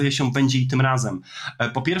tak okazuje się będzie i tym razem.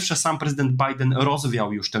 Po pierwsze, sam prezydent Biden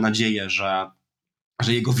rozwiał już tę nadzieję, że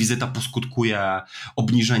jego wizyta poskutkuje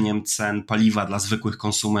obniżeniem cen paliwa dla zwykłych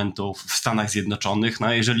konsumentów w Stanach Zjednoczonych. No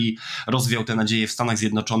a jeżeli rozwiał te nadzieje w Stanach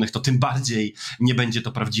Zjednoczonych, to tym bardziej nie będzie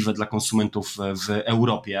to prawdziwe dla konsumentów w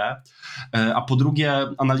Europie. A po drugie,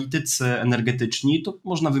 analitycy energetyczni, to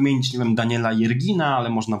można wymienić, nie wiem, Daniela Yergina, ale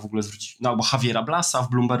można w ogóle zwrócić, albo Javiera Blasa w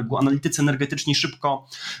Bloombergu. Analitycy energetyczni szybko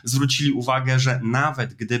zwrócili uwagę, że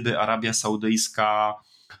nawet gdyby Arabia Saudyjska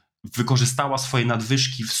wykorzystała swoje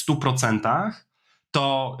nadwyżki w 100%,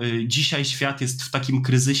 to dzisiaj świat jest w takim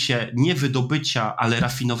kryzysie nie wydobycia, ale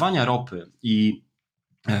rafinowania ropy i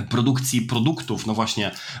produkcji produktów, no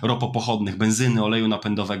właśnie ropopochodnych, benzyny, oleju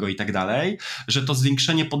napędowego i tak dalej, że to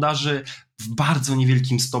zwiększenie podaży w bardzo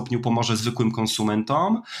niewielkim stopniu pomoże zwykłym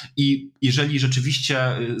konsumentom i jeżeli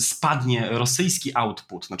rzeczywiście spadnie rosyjski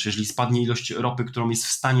output, znaczy jeżeli spadnie ilość ropy, którą jest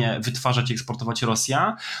w stanie wytwarzać i eksportować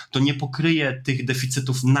Rosja, to nie pokryje tych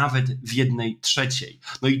deficytów nawet w 1/3.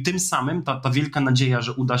 No i tym samym ta wielka nadzieja,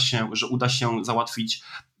 że uda się załatwić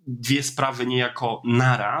dwie sprawy niejako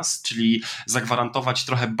naraz, czyli zagwarantować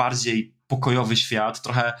trochę bardziej pokojowy świat,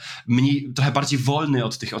 trochę bardziej wolny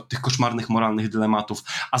od tych koszmarnych moralnych dylematów,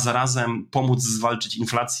 a zarazem pomóc zwalczyć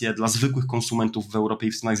inflację dla zwykłych konsumentów w Europie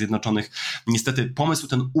i w Stanach Zjednoczonych. Niestety pomysł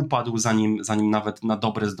ten upadł, zanim nawet na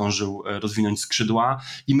dobre zdążył rozwinąć skrzydła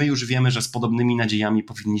i my już wiemy, że z podobnymi nadziejami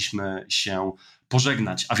powinniśmy się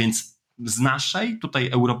pożegnać, a więc z naszej tutaj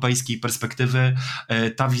europejskiej perspektywy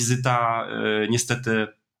ta wizyta niestety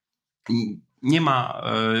nie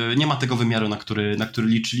ma tego wymiaru, na który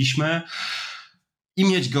liczyliśmy. I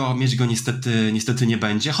mieć go niestety nie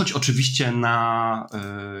będzie, choć oczywiście na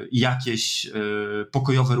jakieś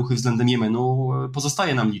pokojowe ruchy względem Jemenu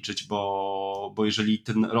pozostaje nam liczyć, bo jeżeli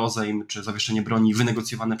ten rozejm czy zawieszenie broni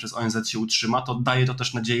wynegocjowane przez ONZ się utrzyma, to daje to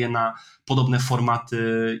też nadzieję na podobne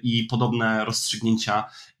formaty i podobne rozstrzygnięcia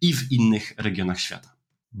i w innych regionach świata.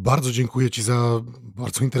 Bardzo dziękuję Ci za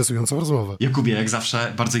bardzo interesującą rozmowę. Jakubie, jak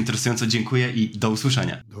zawsze bardzo interesująco dziękuję i do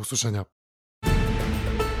usłyszenia. Do usłyszenia.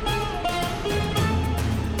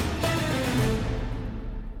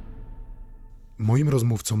 Moim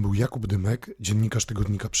rozmówcą był Jakub Dymek, dziennikarz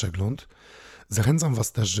tygodnika Przegląd. Zachęcam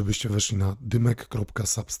Was też, żebyście weszli na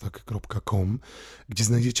dymek.substack.com, gdzie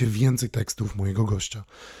znajdziecie więcej tekstów mojego gościa.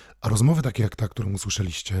 A rozmowy takie jak ta, którą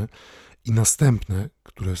usłyszeliście, i następne,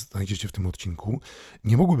 które znajdziecie w tym odcinku,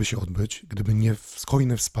 nie mogłyby się odbyć, gdyby nie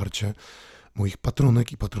hojne wsparcie moich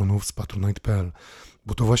patronek i patronów z patronite.pl,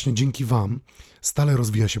 bo to właśnie dzięki Wam stale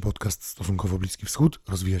rozwija się podcast Stosunkowo Bliski Wschód,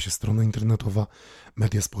 rozwija się strona internetowa,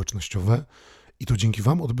 media społecznościowe i to dzięki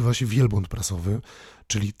Wam odbywa się wielbłąd prasowy,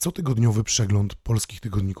 czyli cotygodniowy przegląd polskich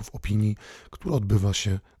tygodników opinii, który odbywa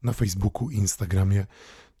się na Facebooku i Instagramie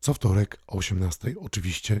co wtorek o 18:00,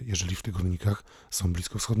 oczywiście, jeżeli w tygodnikach są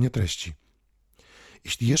bliskowschodnie treści.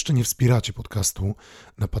 Jeśli jeszcze nie wspieracie podcastu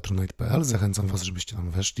na patronite.pl, zachęcam Was, żebyście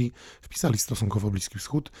tam weszli, wpisali Stosunkowo Bliski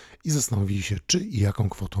Wschód i zastanowili się, czy i jaką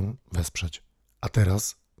kwotą wesprzeć. A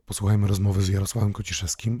teraz posłuchajmy rozmowy z Jarosławem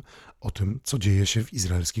Kociszewskim o tym, co dzieje się w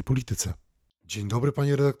izraelskiej polityce. Dzień dobry,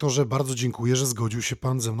 panie redaktorze, bardzo dziękuję, że zgodził się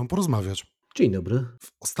pan ze mną porozmawiać. Dzień dobry.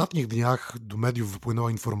 W ostatnich dniach do mediów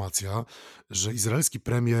wypłynęła informacja, że izraelski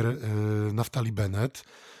premier Naftali Bennett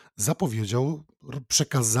zapowiedział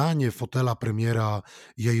przekazanie fotela premiera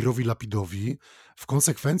Jairowi Lapidowi, w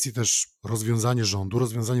konsekwencji też rozwiązanie rządu,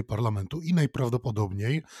 rozwiązanie parlamentu i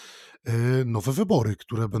najprawdopodobniej nowe wybory,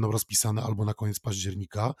 które będą rozpisane albo na koniec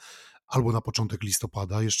października, albo na początek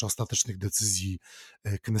listopada. Jeszcze ostatecznych decyzji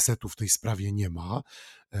Knesetu w tej sprawie nie ma,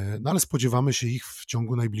 no ale spodziewamy się ich w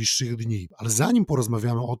ciągu najbliższych dni. Ale zanim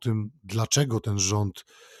porozmawiamy o tym, dlaczego ten rząd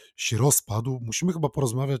się rozpadł, musimy chyba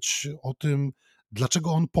porozmawiać o tym,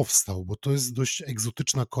 dlaczego on powstał, bo to jest dość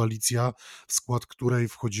egzotyczna koalicja, w skład której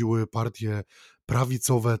wchodziły partie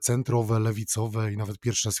prawicowe, centrowe, lewicowe i nawet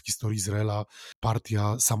pierwszy raz w historii Izraela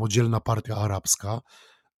samodzielna partia arabska.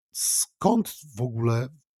 Skąd w ogóle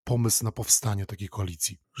pomysł na powstanie takiej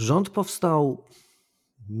koalicji? Rząd powstał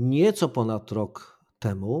nieco ponad rok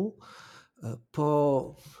temu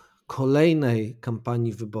po kolejnej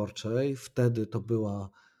kampanii wyborczej. Wtedy to była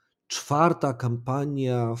 4.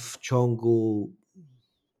 kampania w ciągu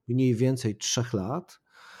mniej więcej 3 lat.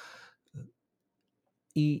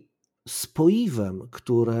 I spoiwem,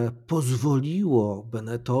 które pozwoliło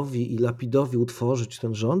Bennettowi i Lapidowi utworzyć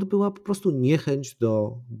ten rząd, była po prostu niechęć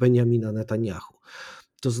do Benjamina Netanjahu.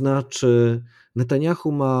 To znaczy,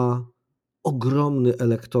 Netanjahu ma ogromny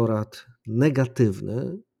elektorat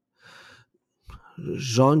negatywny.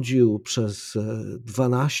 Rządził przez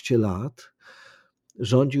 12 lat,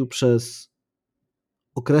 rządził przez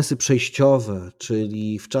okresy przejściowe,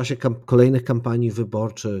 czyli w czasie kolejnych kampanii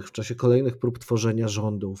wyborczych, w czasie kolejnych prób tworzenia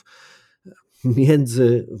rządów,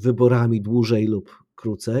 między wyborami dłużej lub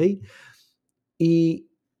krócej. I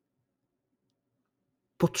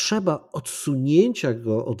potrzeba odsunięcia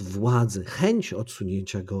go od władzy, chęć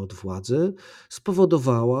odsunięcia go od władzy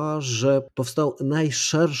spowodowała, że powstał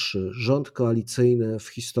najszerszy rząd koalicyjny w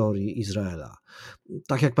historii Izraela.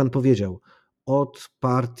 Tak jak pan powiedział, od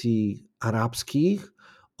partii arabskich,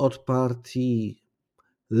 od partii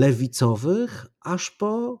lewicowych, aż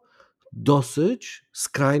po dosyć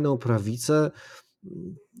skrajną prawicę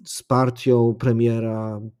z partią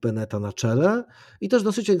premiera Bennetta na czele i też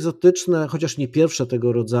dosyć egzotyczne, chociaż nie pierwsze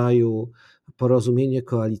tego rodzaju porozumienie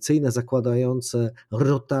koalicyjne zakładające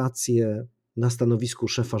rotację na stanowisku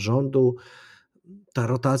szefa rządu. Ta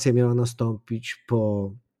rotacja miała nastąpić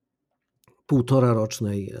po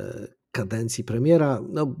 1,5-rocznej kadencji premiera.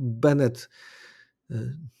 Bennett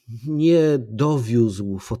nie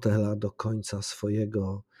dowiózł fotela do końca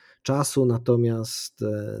swojego czasu, natomiast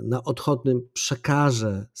na odchodnym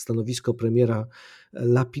przekaże stanowisko premiera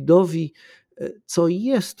Lapidowi, co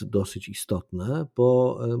jest dosyć istotne,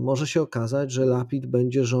 bo może się okazać, że Lapid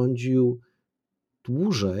będzie rządził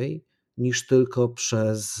dłużej niż tylko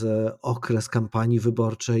przez okres kampanii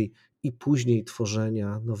wyborczej i później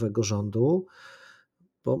tworzenia nowego rządu,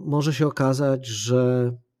 bo może się okazać,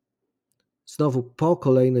 że znowu po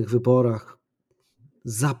kolejnych wyborach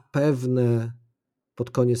zapewne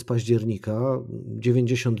pod koniec października,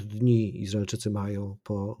 90 dni Izraelczycy mają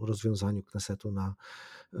po rozwiązaniu Knesetu na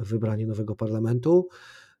wybranie nowego parlamentu,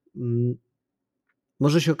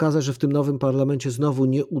 Może się okazać, że w tym nowym parlamencie znowu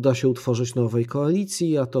nie uda się utworzyć nowej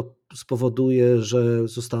koalicji, a to spowoduje, że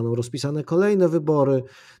zostaną rozpisane kolejne wybory.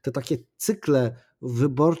 Te takie cykle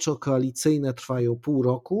wyborczo-koalicyjne trwają pół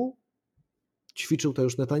roku. Ćwiczył to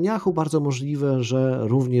już Netanyahu. Bardzo możliwe, że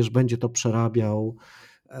również będzie to przerabiał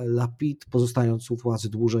Lapid, pozostając u władzy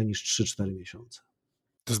dłużej niż 3-4 miesiące.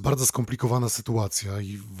 To jest bardzo skomplikowana sytuacja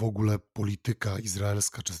i w ogóle polityka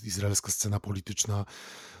izraelska, czy izraelska scena polityczna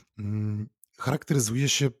charakteryzuje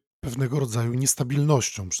się pewnego rodzaju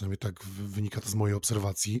niestabilnością, przynajmniej tak wynika to z mojej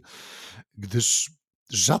obserwacji, gdyż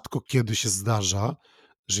rzadko kiedy się zdarza,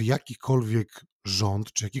 że jakikolwiek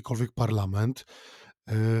rząd, czy jakikolwiek parlament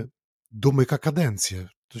domyka kadencję.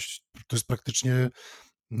 To jest praktycznie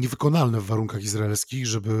niewykonalne w warunkach izraelskich,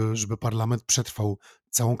 żeby parlament przetrwał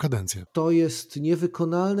całą kadencję. To jest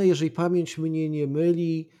niewykonalne, jeżeli pamięć mnie nie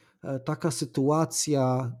myli. Taka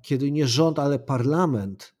sytuacja, kiedy nie rząd, ale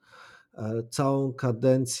parlament całą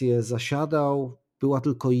kadencję zasiadał, była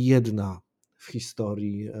tylko jedna w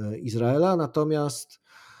historii Izraela, natomiast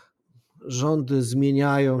rządy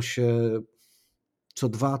zmieniają się co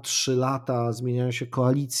 2-3 lata, zmieniają się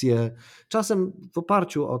koalicje, czasem w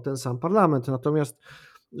oparciu o ten sam parlament, natomiast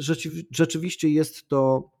rzeczywiście jest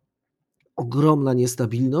to ogromna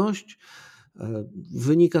niestabilność.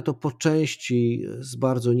 Wynika to po części z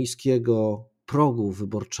bardzo niskiego progu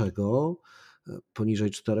wyborczego.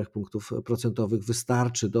 Poniżej 4 punktów procentowych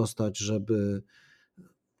wystarczy dostać, żeby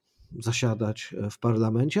zasiadać w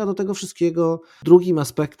parlamencie, a do tego wszystkiego drugim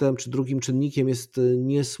aspektem czy drugim czynnikiem jest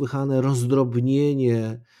niesłychane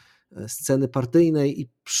rozdrobnienie sceny partyjnej i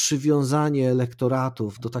przywiązanie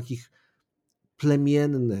elektoratów do takich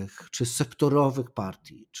plemiennych czy sektorowych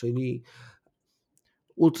partii, czyli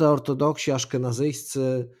ultraortodoksi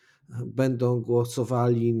aszkenazyjscy będą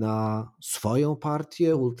głosowali na swoją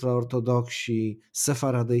partię, ultraortodoksi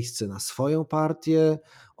sefaradyjscy na swoją partię,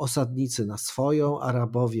 osadnicy na swoją,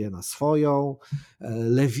 Arabowie na swoją,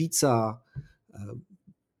 lewica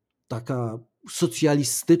taka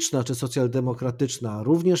socjalistyczna czy socjaldemokratyczna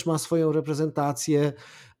również ma swoją reprezentację,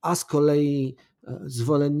 a z kolei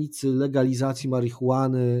zwolennicy legalizacji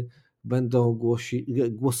marihuany będą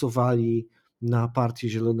głosowali na partię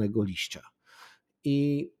Zielonego Liścia.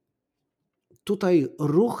 I tutaj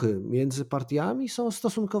ruchy między partiami są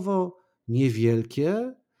stosunkowo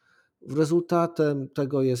niewielkie. Rezultatem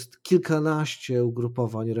tego jest kilkanaście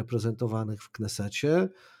ugrupowań reprezentowanych w Knesecie,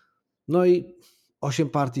 no i 8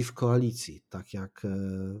 partii w koalicji, tak jak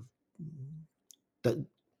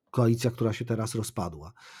koalicja, która się teraz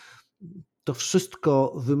rozpadła. To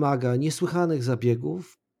wszystko wymaga niesłychanych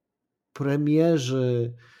zabiegów.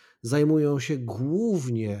 Premierzy zajmują się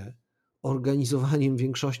głównie organizowaniem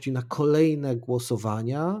większości na kolejne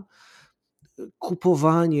głosowania,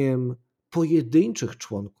 kupowaniem pojedynczych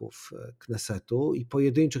członków Knesetu i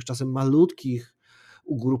pojedynczych, czasem malutkich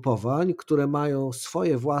ugrupowań, które mają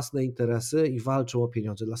swoje własne interesy i walczą o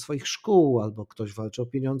pieniądze dla swoich szkół, albo ktoś walczy o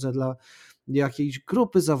pieniądze dla jakiejś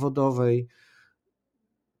grupy zawodowej.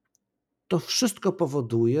 To wszystko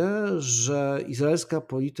powoduje, że izraelska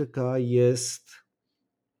polityka jest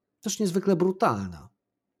też niezwykle brutalna.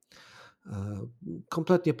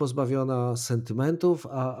 Kompletnie pozbawiona sentymentów,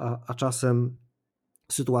 a czasem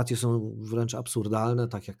sytuacje są wręcz absurdalne,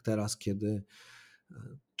 tak jak teraz, kiedy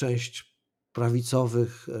część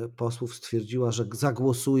prawicowych posłów stwierdziła, że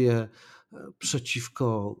zagłosuje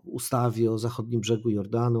przeciwko ustawie o zachodnim brzegu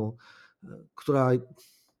Jordanu, która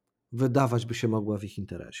wydawać by się mogła w ich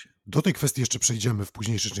interesie. Do tej kwestii jeszcze przejdziemy w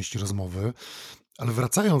późniejszej części rozmowy, ale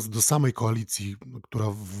wracając do samej koalicji, która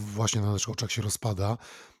właśnie na naszych oczach się rozpada,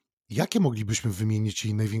 jakie moglibyśmy wymienić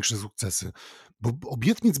jej największe sukcesy? Bo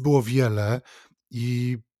obietnic było wiele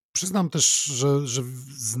i przyznam też, że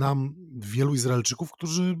znam wielu Izraelczyków,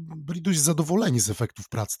 którzy byli dość zadowoleni z efektów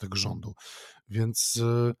pracy tego rządu. Więc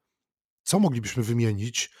co moglibyśmy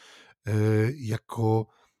wymienić jako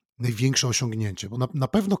największe osiągnięcie? Bo na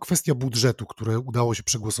pewno kwestia budżetu, które udało się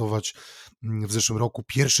przegłosować w zeszłym roku,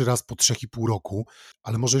 pierwszy raz po 3,5 roku,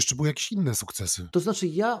 ale może jeszcze były jakieś inne sukcesy. To znaczy,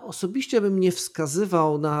 ja osobiście bym nie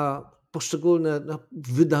wskazywał na poszczególne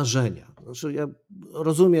wydarzenia. Znaczy, ja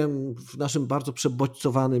rozumiem, w naszym bardzo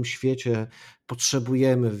przebodźcowanym świecie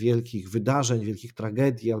potrzebujemy wielkich wydarzeń, wielkich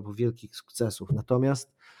tragedii albo wielkich sukcesów.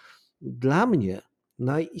 Natomiast dla mnie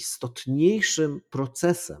najistotniejszym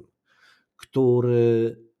procesem,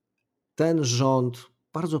 który ten rząd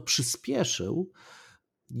bardzo przyspieszył,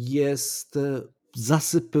 jest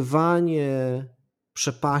zasypywanie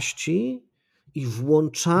przepaści i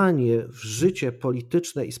włączanie w życie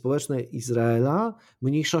polityczne i społeczne Izraela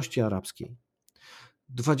mniejszości arabskiej.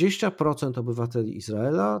 20% obywateli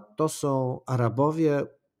Izraela to są Arabowie,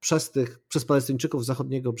 przez Palestyńczyków z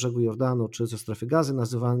zachodniego brzegu Jordanu czy ze strefy Gazy,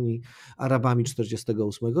 nazywani Arabami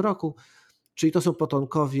 1948 roku, czyli to są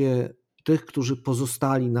potomkowie tych, którzy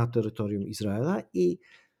pozostali na terytorium Izraela i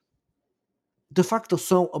de facto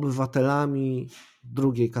są obywatelami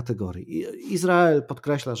drugiej kategorii. Izrael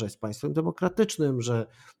podkreśla, że jest państwem demokratycznym, że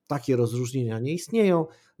takie rozróżnienia nie istnieją,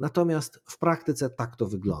 natomiast w praktyce tak to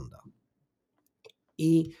wygląda.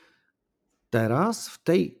 I teraz w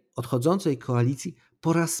tej odchodzącej koalicji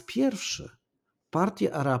po raz pierwszy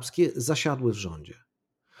partie arabskie zasiadły w rządzie.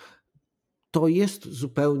 To jest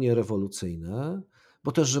zupełnie rewolucyjne,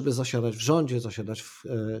 bo też, żeby zasiadać w rządzie, zasiadać w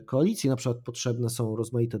koalicji, na przykład potrzebne są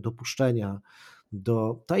rozmaite dopuszczenia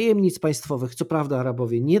do tajemnic państwowych. Co prawda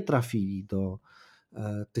Arabowie nie trafili do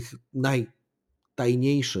tych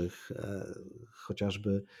najtajniejszych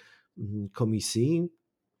chociażby komisji,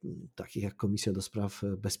 takich jak Komisja do Spraw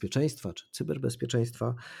Bezpieczeństwa czy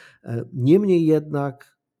Cyberbezpieczeństwa. Niemniej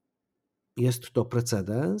jednak jest to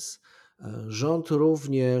precedens. Rząd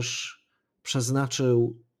również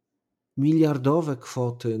przeznaczył miliardowe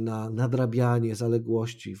kwoty na nadrabianie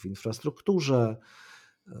zaległości w infrastrukturze,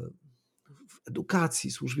 w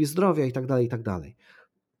edukacji, służbie zdrowia itd., itd.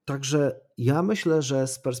 Także ja myślę, że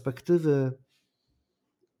z perspektywy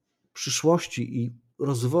przyszłości i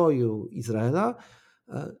rozwoju Izraela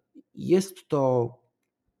jest to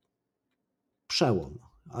przełom.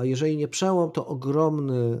 A jeżeli nie przełom, to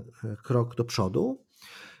ogromny krok do przodu.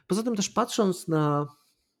 Poza tym też patrząc na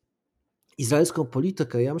izraelską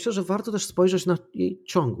politykę, ja myślę, że warto też spojrzeć na jej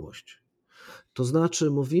ciągłość. To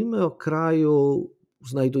znaczy mówimy o kraju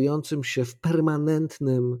znajdującym się w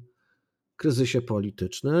permanentnym kryzysie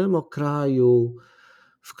politycznym, o kraju,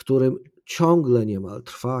 w którym ciągle niemal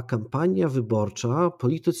trwa kampania wyborcza,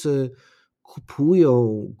 politycy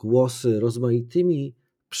kupują głosy rozmaitymi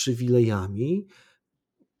przywilejami,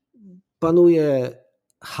 panuje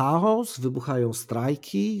chaos, wybuchają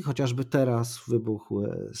strajki, chociażby teraz wybuchł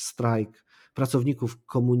strajk pracowników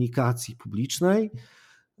komunikacji publicznej.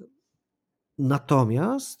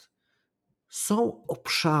 Natomiast są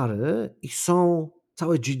obszary i są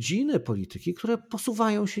całe dziedziny polityki, które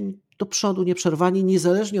posuwają się do przodu nieprzerwanie,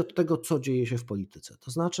 niezależnie od tego, co dzieje się w polityce.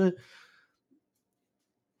 To znaczy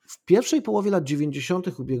w pierwszej połowie lat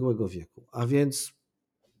 90. ubiegłego wieku, a więc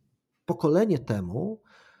pokolenie temu,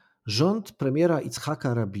 rząd premiera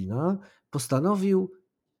Itzhaka Rabina postanowił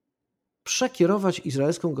przekierować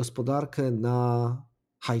izraelską gospodarkę na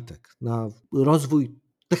high-tech, na rozwój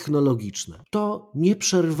technologiczny. To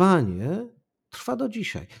nieprzerwanie trwa do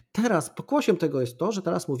dzisiaj. Teraz pokłosiem tego jest to, że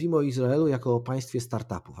teraz mówimy o Izraelu jako o państwie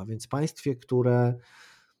startupów, a więc państwie, które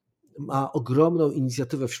ma ogromną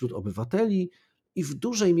inicjatywę wśród obywateli i w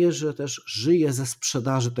dużej mierze też żyje ze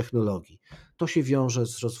sprzedaży technologii. To się wiąże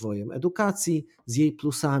z rozwojem edukacji, z jej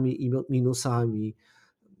plusami i minusami.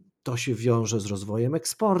 To się wiąże z rozwojem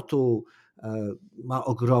eksportu, ma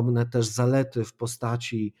ogromne też zalety w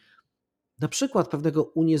postaci na przykład pewnego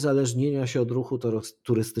uniezależnienia się od ruchu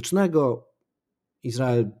turystycznego.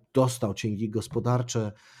 Izrael dostał cięgi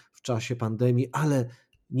gospodarcze w czasie pandemii, ale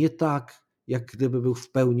nie tak, jak gdyby był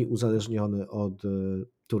w pełni uzależniony od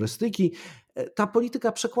turystyki. Ta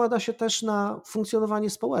polityka przekłada się też na funkcjonowanie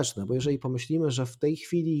społeczne, bo jeżeli pomyślimy, że w tej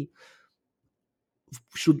chwili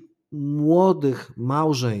wśród młodych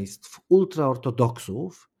małżeństw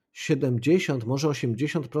ultraortodoksów 70, może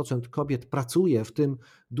 80% kobiet pracuje, w tym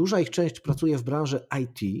duża ich część pracuje w branży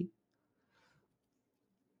IT,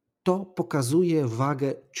 to pokazuje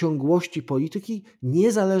wagę ciągłości polityki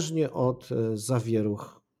niezależnie od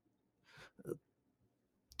zawieruch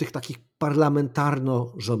tych takich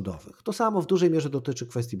parlamentarno-rządowych. To samo w dużej mierze dotyczy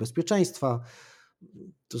kwestii bezpieczeństwa,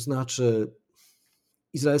 to znaczy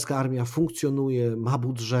izraelska armia funkcjonuje, ma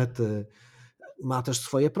budżety, ma też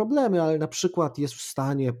swoje problemy, ale na przykład jest w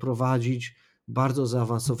stanie prowadzić bardzo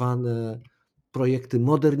zaawansowane projekty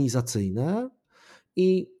modernizacyjne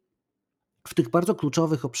i w tych bardzo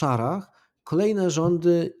kluczowych obszarach kolejne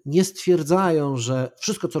rządy nie stwierdzają, że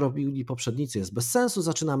wszystko, co robili poprzednicy, jest bez sensu,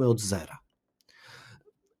 zaczynamy od zera.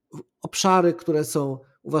 Obszary, które są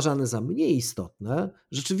uważane za mniej istotne,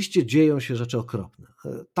 rzeczywiście dzieją się rzeczy okropne.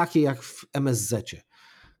 Takie jak w MSZ-cie,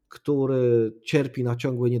 który cierpi na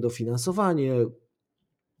ciągłe niedofinansowanie,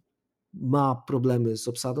 ma problemy z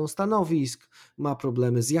obsadą stanowisk, ma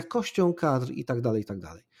problemy z jakością kadr itd.,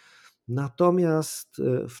 itd. Natomiast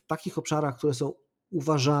w takich obszarach, które są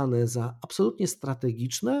uważane za absolutnie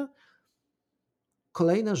strategiczne,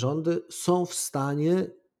 kolejne rządy są w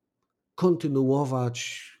stanie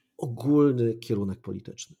kontynuować ogólny kierunek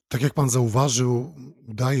polityczny. Tak jak pan zauważył,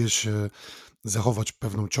 udaje się zachować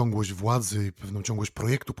pewną ciągłość władzy i pewną ciągłość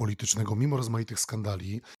projektu politycznego mimo rozmaitych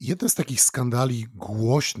skandali. Jeden z takich skandali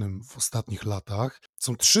głośnym w ostatnich latach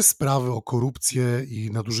są 3 sprawy o korupcję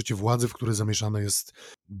i nadużycie władzy, w które zamieszany jest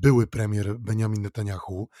były premier Benjamin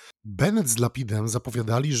Netanyahu. Bennett z Lapidem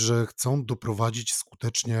zapowiadali, że chcą doprowadzić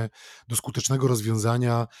do skutecznego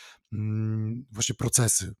rozwiązania właśnie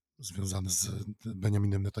procesy związane z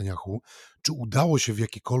Benjaminem Netanyahu. Czy udało się w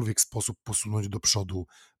jakikolwiek sposób posunąć do przodu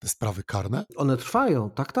te sprawy karne? One trwają,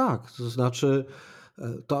 tak, tak. To znaczy,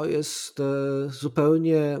 to jest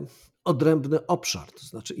zupełnie odrębny obszar. To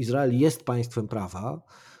znaczy, Izrael jest państwem prawa.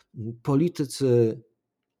 Politycy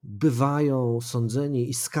bywają sądzeni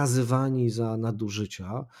i skazywani za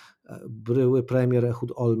nadużycia. Były premier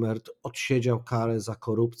Ehud Olmert odsiedział karę za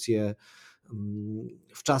korupcję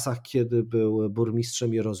w czasach, kiedy był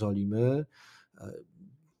burmistrzem Jerozolimy.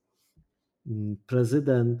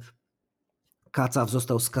 Prezydent Kacaw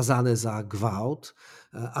został skazany za gwałt.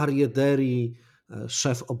 Aryeh Deri,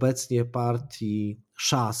 szef obecnie partii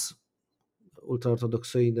Szas,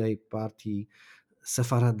 ultraortodoksyjnej partii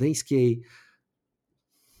sefaradyjskiej,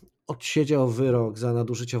 odsiedział wyrok za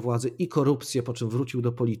nadużycie władzy i korupcję, po czym wrócił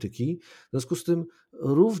do polityki. W związku z tym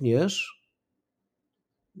również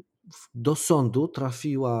do sądu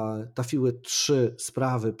trafiły 3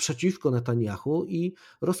 sprawy przeciwko Netanyahu i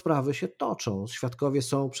rozprawy się toczą. Świadkowie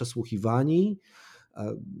są przesłuchiwani.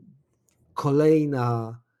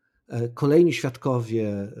 Kolejni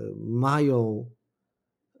świadkowie mają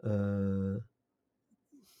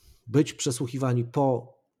być przesłuchiwani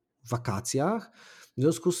po wakacjach. W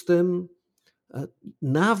związku z tym,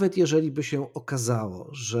 nawet jeżeli by się okazało,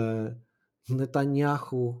 że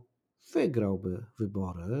Netanyahu wygrałby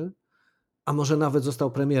wybory, a może nawet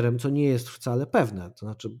został premierem, co nie jest wcale pewne, to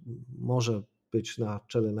znaczy może być na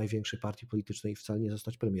czele największej partii politycznej i wcale nie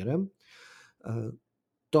zostać premierem,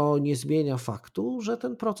 to nie zmienia faktu, że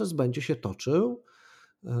ten proces będzie się toczył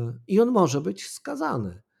i on może być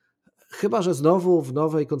skazany. Chyba że znowu w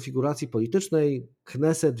nowej konfiguracji politycznej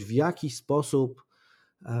Kneset w jakiś sposób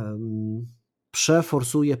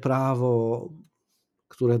przeforsuje prawo,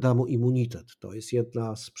 które da mu immunitet. To jest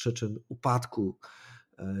jedna z przyczyn upadku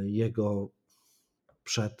jego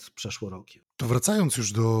przed przeszłorokiem. To wracając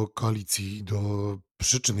już do koalicji, do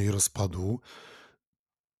przyczyn jej rozpadu,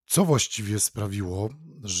 co właściwie sprawiło,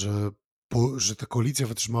 że ta koalicja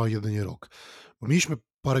wytrzymała jedynie rok? Bo mieliśmy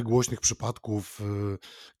parę głośnych przypadków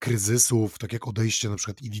kryzysów, tak jak odejście na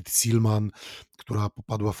przykład Idit Silman, która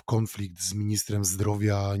popadła w konflikt z ministrem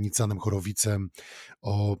zdrowia Nicanem Horowicem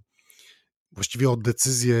właściwie o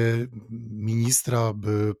decyzję ministra,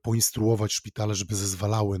 by poinstruować szpitale, żeby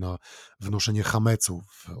zezwalały na wnoszenie chamecu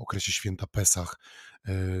w okresie święta Pesach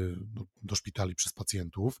do szpitali przez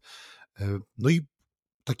pacjentów. No i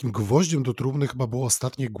takim gwoździem do trumny chyba było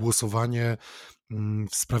ostatnie głosowanie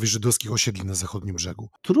w sprawie żydowskich osiedli na zachodnim brzegu.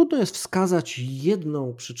 Trudno jest wskazać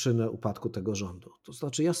jedną przyczynę upadku tego rządu. To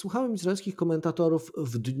znaczy, ja słuchałem izraelskich komentatorów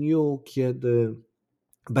w dniu, kiedy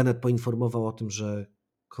Bennett poinformował o tym, że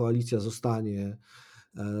koalicja zostanie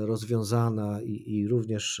rozwiązana i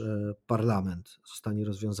również parlament zostanie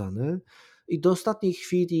rozwiązany. I do ostatniej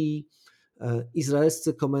chwili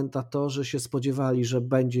izraelscy komentatorzy się spodziewali, że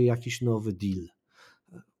będzie jakiś nowy deal.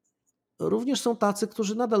 Również są tacy,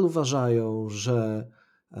 którzy nadal uważają, że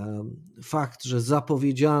fakt, że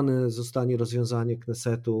zapowiedziane zostanie rozwiązanie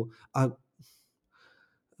Knesetu, a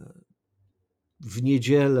w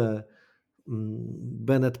niedzielę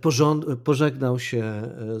Bennett pożegnał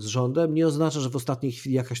się z rządem, nie oznacza, że w ostatniej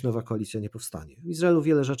chwili jakaś nowa koalicja nie powstanie. W Izraelu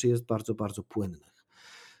wiele rzeczy jest bardzo, bardzo płynnych.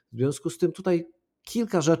 W związku z tym tutaj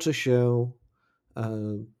kilka rzeczy się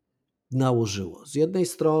nałożyło. Z jednej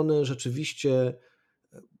strony rzeczywiście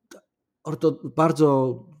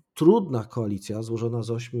bardzo trudna koalicja złożona z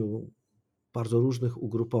 8 bardzo różnych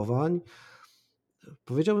ugrupowań.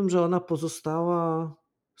 Powiedziałbym, że ona pozostała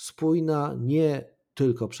spójna nie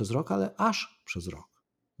tylko przez rok, ale aż przez rok.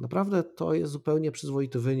 Naprawdę to jest zupełnie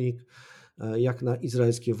przyzwoity wynik jak na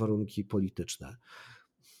izraelskie warunki polityczne.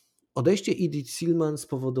 Odejście Idit Silman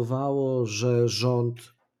spowodowało, że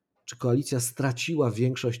rząd czy koalicja straciła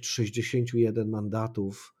większość 61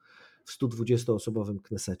 mandatów w 120-osobowym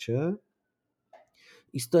Knesecie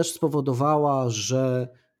i też spowodowała, że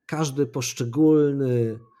każdy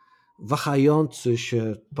poszczególny wahający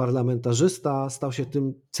się parlamentarzysta stał się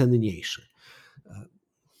tym cenniejszy.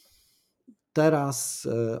 Teraz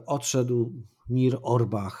odszedł Nir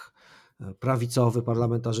Orbach, prawicowy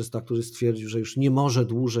parlamentarzysta, który stwierdził, że już nie może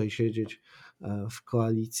dłużej siedzieć w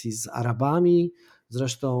koalicji z Arabami.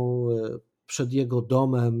 Zresztą przed jego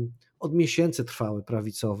domem od miesięcy trwały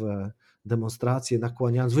prawicowe demonstracje,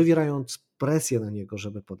 nakłaniając, wywierając presję na niego,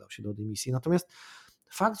 żeby podał się do dymisji. Natomiast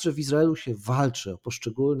fakt, że w Izraelu się walczy o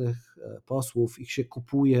poszczególnych posłów, ich się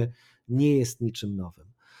kupuje, nie jest niczym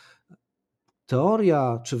nowym.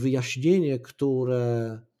 Teoria czy wyjaśnienie,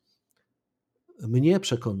 które mnie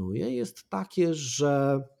przekonuje, jest takie,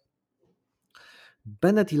 że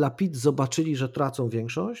Bennett i Lapid zobaczyli, że tracą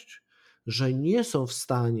większość, że nie są w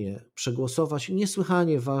stanie przegłosować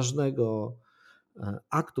niesłychanie ważnego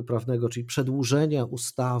aktu prawnego, czyli przedłużenia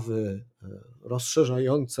ustawy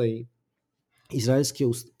rozszerzającej izraelskie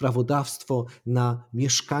prawodawstwo na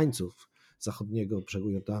mieszkańców zachodniego brzegu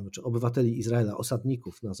Jordanu, czy obywateli Izraela,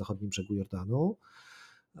 osadników na zachodnim brzegu Jordanu.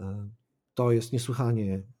 To jest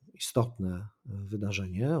niesłychanie istotne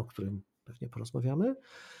wydarzenie, o którym pewnie porozmawiamy.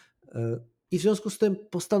 I w związku z tym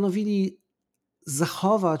postanowili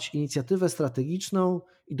zachować inicjatywę strategiczną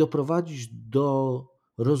i doprowadzić do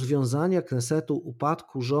rozwiązania Knesetu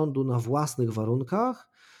upadku rządu na własnych warunkach,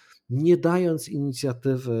 nie dając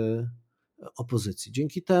inicjatywy opozycji.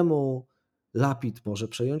 Dzięki temu Lapid może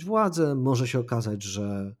przejąć władzę, może się okazać,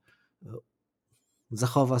 że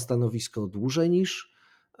zachowa stanowisko dłużej niż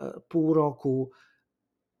pół roku.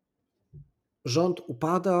 Rząd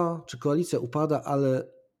upada, czy koalicja upada,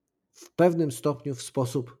 ale w pewnym stopniu w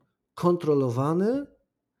sposób kontrolowany,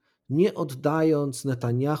 nie oddając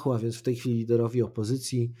Netanyahu, a więc w tej chwili liderowi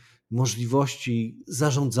opozycji, możliwości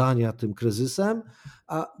zarządzania tym kryzysem,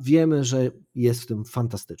 a wiemy, że jest w tym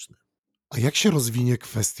fantastyczny. A jak się rozwinie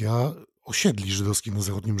kwestia osiedli żydowskich na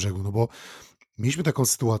zachodnim brzegu? No bo mieliśmy taką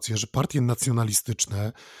sytuację, że partie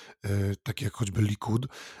nacjonalistyczne, takie jak choćby Likud,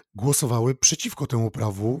 głosowały przeciwko temu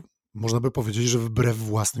prawu, można by powiedzieć, że wbrew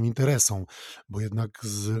własnym interesom, bo jednak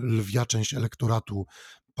lwia część elektoratu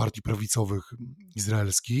partii prawicowych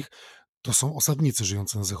izraelskich to są osadnicy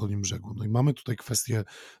żyjący na zachodnim brzegu. No i mamy tutaj kwestię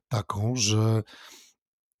taką, że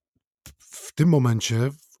w tym momencie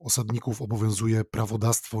osadników obowiązuje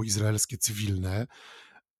prawodawstwo izraelskie cywilne,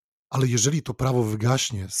 ale jeżeli to prawo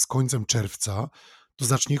wygaśnie z końcem czerwca, to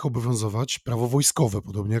zacznie ich obowiązywać prawo wojskowe,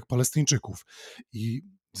 podobnie jak Palestyńczyków. I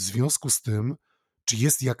w związku z tym, czy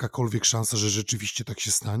jest jakakolwiek szansa, że rzeczywiście tak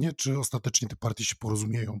się stanie, czy ostatecznie te partie się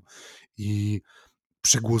porozumieją i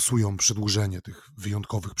przegłosują przedłużenie tych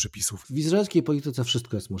wyjątkowych przepisów? W izraelskiej polityce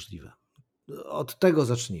wszystko jest możliwe. Od tego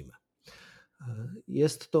zacznijmy.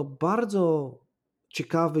 Jest to bardzo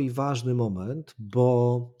ciekawy i ważny moment,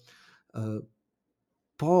 bo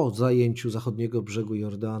po zajęciu zachodniego brzegu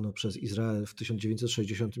Jordanu przez Izrael w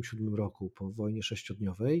 1967 roku, po wojnie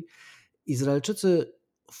sześciodniowej, Izraelczycy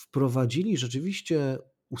wprowadzili rzeczywiście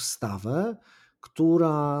ustawę,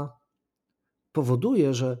 która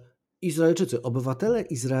powoduje, że Izraelczycy, obywatele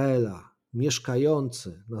Izraela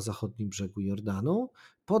mieszkający na zachodnim brzegu Jordanu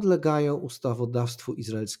podlegają ustawodawstwu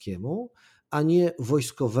izraelskiemu, a nie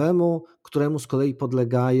wojskowemu, któremu z kolei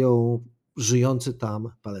podlegają żyjący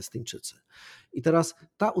tam Palestyńczycy. I teraz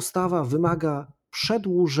ta ustawa wymaga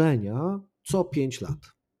przedłużenia co 5 lat.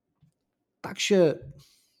 Tak się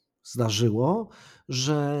zdarzyło,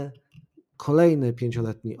 że kolejny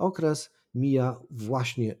 5-letni okres mija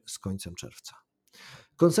właśnie z końcem czerwca.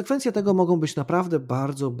 Konsekwencje tego mogą być naprawdę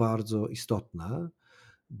bardzo, bardzo istotne,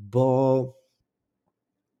 bo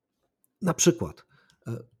na przykład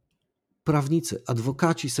prawnicy,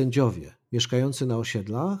 adwokaci, sędziowie mieszkający na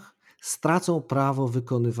osiedlach stracą prawo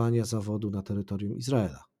wykonywania zawodu na terytorium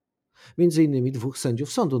Izraela. Między innymi 2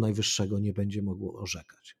 sędziów Sądu Najwyższego nie będzie mogło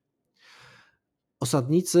orzekać.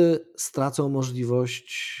 Osadnicy stracą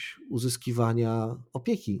możliwość uzyskiwania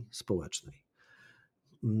opieki społecznej.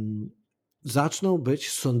 Zaczną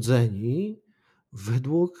być sądzeni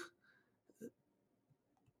według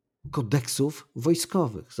kodeksów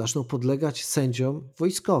wojskowych, zaczną podlegać sędziom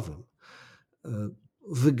wojskowym.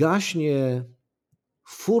 Wygaśnie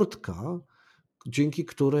furtka, dzięki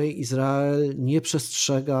której Izrael nie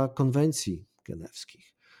przestrzega konwencji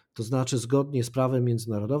genewskich. To znaczy, zgodnie z prawem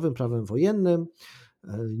międzynarodowym, prawem wojennym,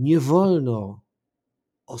 nie wolno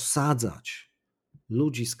osadzać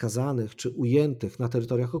ludzi skazanych czy ujętych na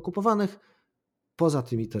terytoriach okupowanych poza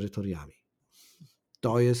tymi terytoriami.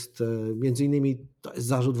 To jest między innymi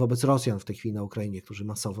zarzut wobec Rosjan w tej chwili na Ukrainie, którzy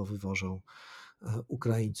masowo wywożą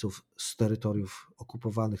Ukraińców z terytoriów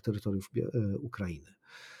okupowanych, terytoriów Ukrainy.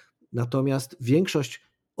 Natomiast większość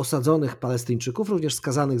osadzonych Palestyńczyków, również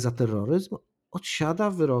skazanych za terroryzm,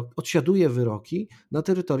 odsiaduje wyroki na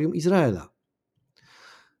terytorium Izraela.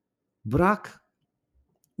 Brak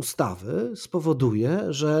ustawy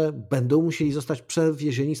spowoduje, że będą musieli zostać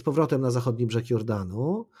przewiezieni z powrotem na zachodni brzeg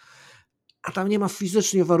Jordanu, a tam nie ma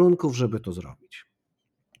fizycznie warunków, żeby to zrobić.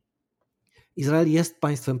 Izrael jest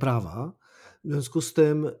państwem prawa, W związku z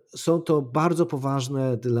tym są to bardzo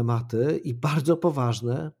poważne dylematy i bardzo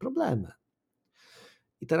poważne problemy.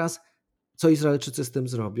 I teraz, co Izraelczycy z tym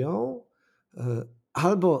zrobią?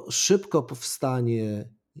 Albo szybko powstanie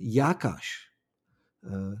jakaś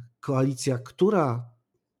koalicja, która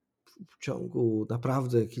w ciągu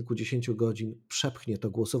naprawdę kilkudziesięciu godzin przepchnie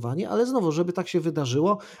to głosowanie, ale znowu, żeby tak się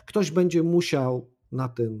wydarzyło, ktoś będzie musiał na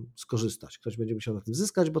tym skorzystać, ktoś będzie musiał na tym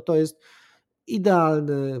zyskać, bo to jest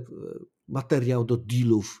idealny materiał do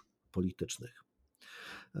dealów politycznych.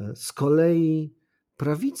 Z kolei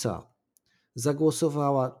prawica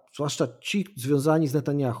zagłosowała, zwłaszcza ci związani z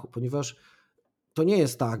Netanyahu, ponieważ to nie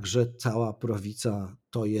jest tak, że cała prawica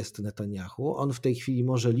to jest Netanyahu. On w tej chwili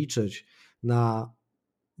może liczyć na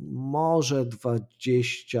może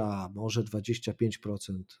 20, może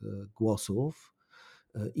 25% głosów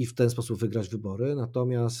i w ten sposób wygrać wybory.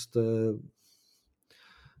 Natomiast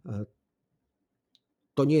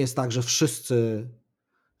to nie jest tak, że wszyscy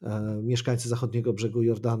mieszkańcy zachodniego brzegu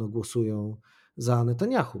Jordanu głosują za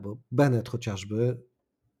Netanyahu, bo Bennett chociażby,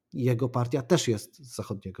 jego partia też jest z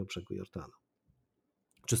zachodniego brzegu Jordanu,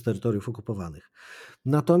 czy z terytoriów okupowanych.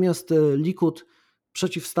 Natomiast Likud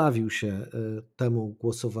przeciwstawił się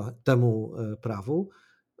temu prawu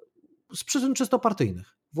z przyczyn czysto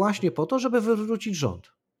partyjnych. Właśnie po to, żeby wywrócić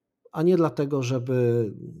rząd, a nie dlatego,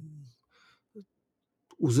 żeby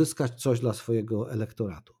uzyskać coś dla swojego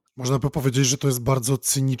elektoratu. Można by powiedzieć, że to jest bardzo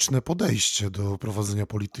cyniczne podejście do prowadzenia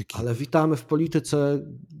polityki. Ale witamy w polityce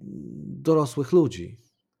dorosłych ludzi.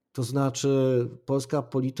 To znaczy, polska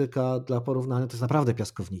polityka dla porównania to jest naprawdę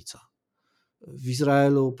piaskownica. W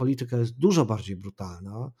Izraelu polityka jest dużo bardziej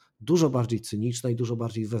brutalna, dużo bardziej cyniczna i dużo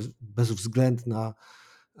bardziej bezwzględna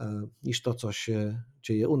niż to, co się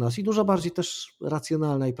dzieje u nas, i dużo bardziej też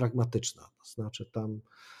racjonalna i pragmatyczna. To znaczy, tam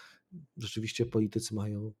rzeczywiście politycy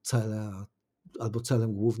mają cele, albo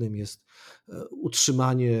celem głównym jest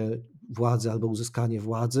utrzymanie władzy albo uzyskanie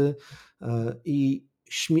władzy, i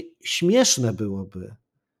śmieszne byłoby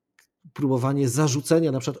próbowanie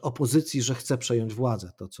zarzucenia na przykład opozycji, że chce przejąć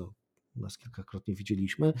władzę, to co u nas kilkakrotnie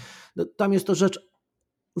widzieliśmy. No, tam jest to rzecz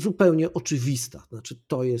zupełnie oczywista. Znaczy,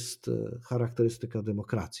 to jest charakterystyka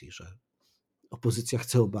demokracji, że opozycja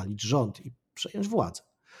chce obalić rząd i przejąć władzę.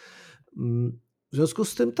 W związku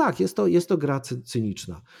z tym tak, jest to gra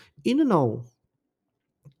cyniczna. Inną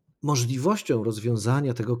możliwością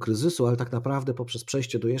rozwiązania tego kryzysu, ale tak naprawdę poprzez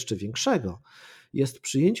przejście do jeszcze większego, jest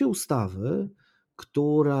przyjęcie ustawy,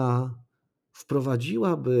 która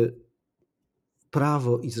wprowadziłaby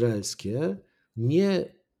prawo izraelskie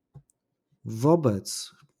nie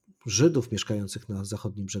wobec Żydów mieszkających na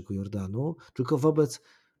zachodnim brzegu Jordanu, tylko wobec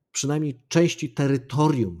przynajmniej części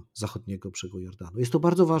terytorium zachodniego brzegu Jordanu. Jest to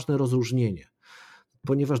bardzo ważne rozróżnienie,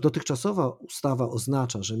 ponieważ dotychczasowa ustawa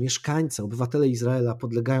oznacza, że mieszkańcy, obywatele Izraela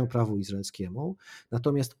podlegają prawu izraelskiemu,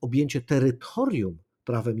 natomiast objęcie terytorium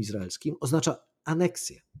prawem izraelskim oznacza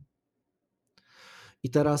aneksję. I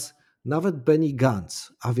teraz nawet Benny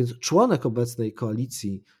Gantz, a więc członek obecnej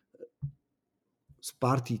koalicji z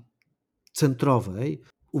partii centrowej,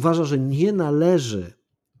 uważa, że nie należy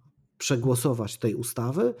przegłosować tej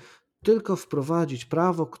ustawy, tylko wprowadzić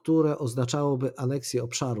prawo, które oznaczałoby aneksję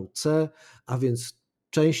obszaru C, a więc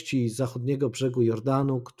części zachodniego brzegu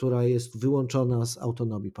Jordanu, która jest wyłączona z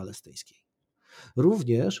autonomii palestyńskiej.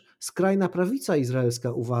 Również skrajna prawica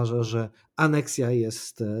izraelska uważa, że aneksja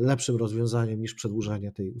jest lepszym rozwiązaniem niż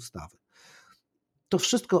przedłużenie tej ustawy. To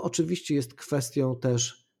wszystko oczywiście jest kwestią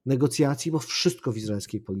też negocjacji, bo wszystko w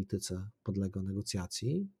izraelskiej polityce podlega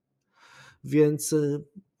negocjacji, więc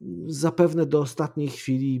zapewne do ostatniej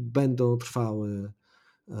chwili będą trwały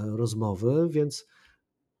rozmowy, więc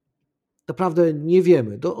naprawdę nie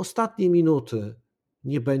wiemy. Do ostatniej minuty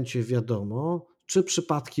nie będzie wiadomo, czy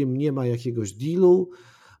przypadkiem nie ma jakiegoś dealu,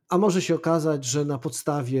 a może się okazać, że na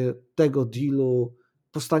podstawie tego dealu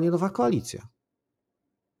powstanie nowa koalicja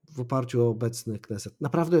w oparciu o obecny Kneset.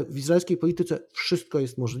 Naprawdę w izraelskiej polityce wszystko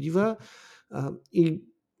jest możliwe i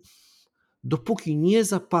dopóki nie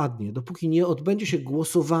zapadnie, dopóki nie odbędzie się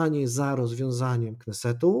głosowanie za rozwiązaniem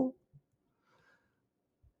Knesetu,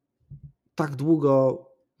 tak długo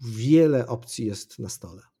wiele opcji jest na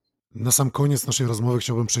stole. Na sam koniec naszej rozmowy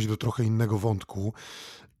chciałbym przejść do trochę innego wątku,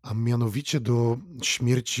 a mianowicie do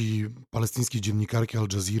śmierci palestyńskiej dziennikarki Al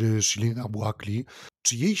Jazeera Shireen Abu Akleh.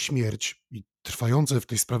 Czy jej śmierć i trwające w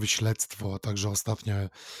tej sprawie śledztwo, a także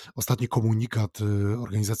ostatni komunikat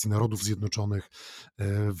Organizacji Narodów Zjednoczonych,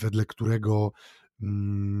 wedle którego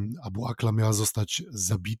Abu Akleh miała zostać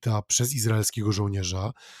zabita przez izraelskiego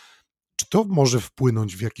żołnierza, czy to może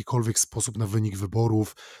wpłynąć w jakikolwiek sposób na wynik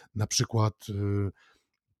wyborów, na przykład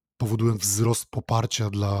powodując wzrost poparcia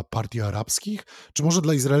dla partii arabskich? Czy może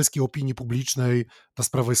dla izraelskiej opinii publicznej ta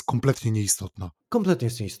sprawa jest kompletnie nieistotna? Kompletnie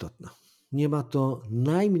jest nieistotna. Nie ma to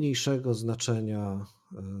najmniejszego znaczenia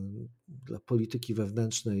dla polityki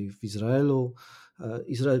wewnętrznej w Izraelu.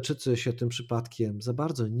 Izraelczycy się tym przypadkiem za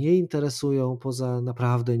bardzo nie interesują, poza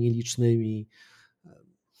naprawdę nielicznymi.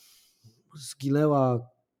 Zginęła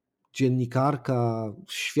dziennikarka,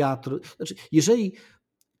 świat. Znaczy, jeżeli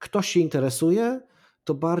ktoś się interesuje,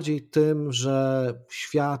 to bardziej tym, że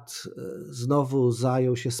świat znowu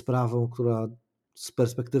zajął się sprawą, która z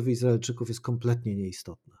perspektywy Izraelczyków jest kompletnie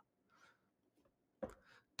nieistotna.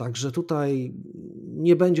 Także tutaj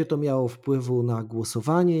nie będzie to miało wpływu na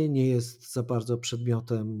głosowanie, nie jest za bardzo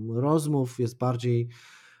przedmiotem rozmów, jest bardziej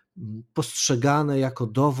postrzegane jako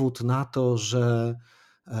dowód na to, że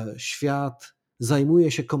świat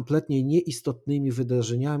zajmuje się kompletnie nieistotnymi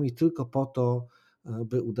wydarzeniami tylko po to,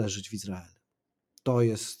 by uderzyć w Izrael. To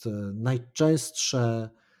jest najczęstsze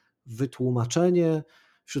wytłumaczenie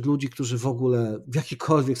wśród ludzi, którzy w ogóle w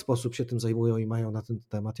jakikolwiek sposób się tym zajmują i mają na ten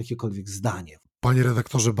temat jakiekolwiek zdanie. Panie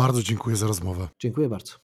redaktorze, bardzo dziękuję za rozmowę. Dziękuję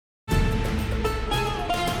bardzo.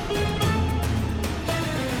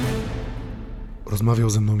 Rozmawiał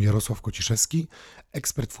ze mną Jarosław Kociszewski,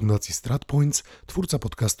 ekspert Fundacji StratPoints, twórca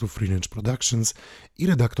podcastu Free Range Productions i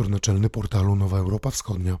redaktor naczelny portalu Nowa Europa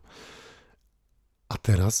Wschodnia. A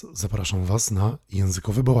teraz zapraszam Was na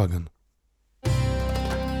językowy bałagan.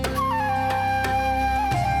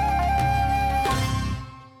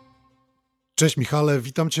 Cześć Michale,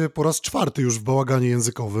 witam Cię po raz 4 już w bałaganie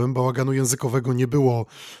językowym. Bałaganu językowego nie było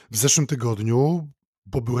w zeszłym tygodniu,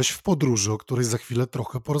 bo byłeś w podróży, o której za chwilę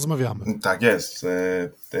trochę porozmawiamy. Tak jest.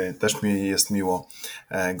 Też mi jest miło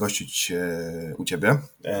gościć u Ciebie,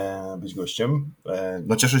 być gościem.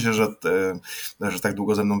 No cieszę się, że tak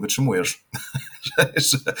długo ze mną wytrzymujesz.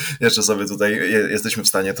 Że jeszcze sobie tutaj jesteśmy w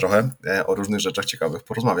stanie trochę o różnych rzeczach ciekawych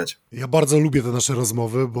porozmawiać. Ja bardzo lubię te nasze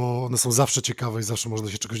rozmowy, bo one są zawsze ciekawe i zawsze można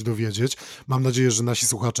się czegoś dowiedzieć. Mam nadzieję, że nasi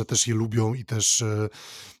słuchacze też je lubią i też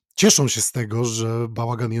cieszą się z tego, że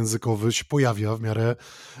bałagan językowy się pojawia w miarę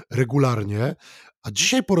regularnie. A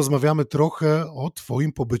dzisiaj porozmawiamy trochę o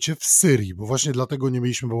Twoim pobycie w Syrii, bo właśnie dlatego nie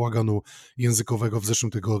mieliśmy bałaganu językowego w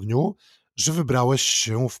zeszłym tygodniu, że wybrałeś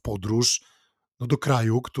się w podróż do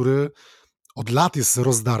kraju, który od lat jest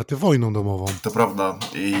rozdarty wojną domową. To prawda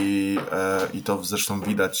i to zresztą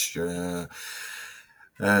widać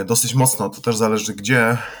dosyć mocno. To też zależy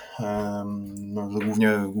gdzie. No,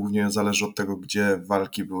 głównie zależy od tego, gdzie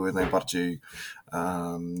walki były najbardziej,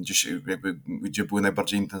 gdzie były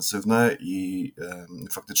najbardziej intensywne i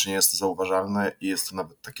faktycznie jest to zauważalne i jest to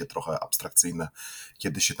nawet takie trochę abstrakcyjne,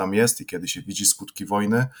 kiedy się tam jest i kiedy się widzi skutki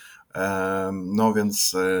wojny. No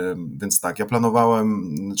więc tak, ja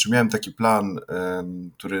planowałem, miałem taki plan,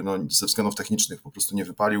 który no, ze względów technicznych po prostu nie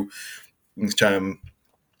wypalił. Chciałem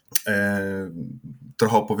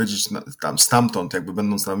trochę opowiedzieć stamtąd, jakby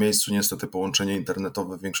będąc na miejscu. Niestety połączenie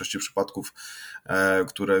internetowe w większości przypadków,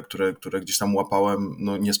 które gdzieś tam łapałem,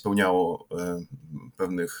 no nie spełniało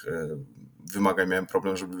pewnych wymagań. Miałem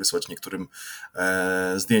problem, żeby wysłać niektórym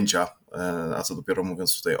zdjęcia, a co dopiero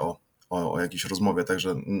mówiąc tutaj o jakiejś rozmowie,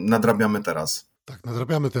 także nadrabiamy teraz. Tak,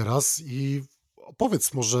 nadrabiamy teraz i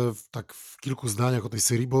opowiedz może tak w kilku zdaniach o tej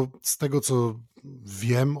Syrii, bo z tego co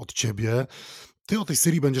wiem od Ciebie, Ty o tej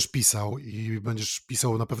Syrii będziesz pisał i będziesz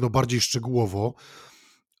pisał na pewno bardziej szczegółowo,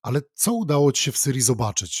 ale co udało Ci się w Syrii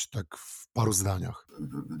zobaczyć, tak w paru zdaniach?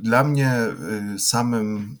 Dla mnie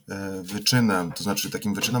samym wyczynem, to znaczy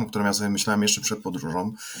takim wyczynem, którym ja sobie myślałem jeszcze przed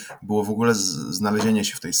podróżą, było w ogóle znalezienie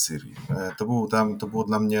się w tej Syrii. To była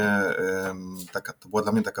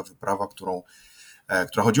dla mnie taka wyprawa,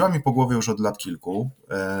 która chodziła mi po głowie już od lat kilku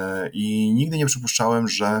i nigdy nie przypuszczałem,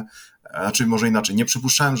 może inaczej, nie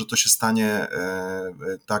przypuszczałem, że to się stanie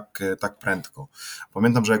tak prędko.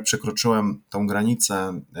 Pamiętam, że jak przekroczyłem tą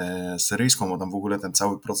granicę syryjską, bo tam w ogóle ten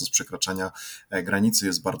cały proces przekraczania granicy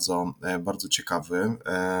jest bardzo, bardzo ciekawy.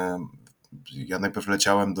 Ja najpierw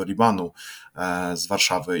leciałem do Libanu z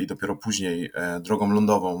Warszawy i dopiero później drogą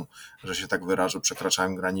lądową, że się tak wyrażę,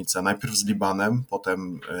 przekraczałem granicę. Najpierw z Libanem,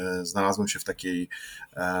 potem znalazłem się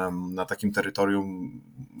na takim terytorium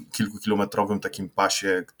kilkukilometrowym, takim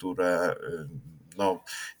pasie, które no,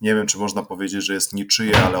 nie wiem, czy można powiedzieć, że jest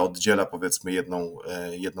niczyje, ale oddziela powiedzmy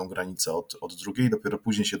jedną granicę od drugiej. Dopiero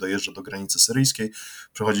później się dojeżdża do granicy syryjskiej.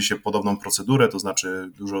 Przechodzi się podobną procedurę, to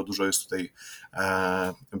znaczy dużo jest tutaj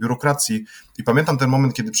biurokracji. I pamiętam ten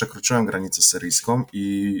moment, kiedy przekroczyłem granicę syryjską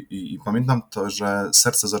i pamiętam to, że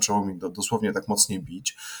serce zaczęło mi dosłownie tak mocniej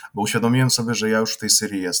bić, bo uświadomiłem sobie, że ja już w tej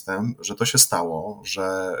Syrii jestem, że to się stało,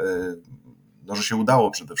 że no, że się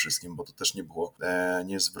udało przede wszystkim, bo to też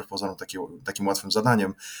nie jest wbrew pozorom takim łatwym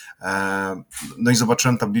zadaniem. No i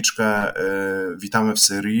zobaczyłem tabliczkę witamy w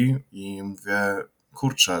Syrii i mówię,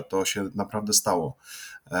 kurczę, to się naprawdę stało.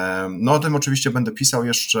 No o tym oczywiście będę pisał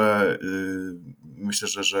jeszcze, myślę,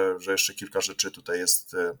 że jeszcze kilka rzeczy tutaj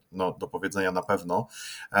jest no, do powiedzenia na pewno.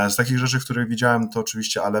 Z takich rzeczy, które widziałem, to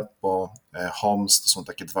oczywiście Aleppo, Homs, to są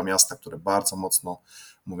takie dwa miasta, które bardzo mocno,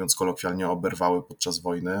 mówiąc kolokwialnie, oberwały podczas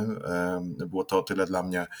wojny. Było to o tyle dla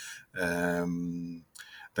mnie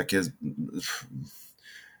takie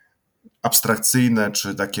abstrakcyjne,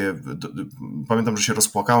 czy takie, pamiętam, że się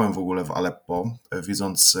rozpłakałem w ogóle w Aleppo,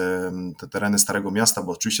 widząc te tereny Starego Miasta,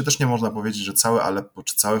 bo oczywiście też nie można powiedzieć, że całe Aleppo,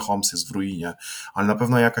 czy cały Homs jest w ruinie, ale na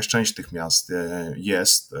pewno jakaś część tych miast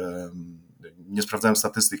jest. Nie sprawdzałem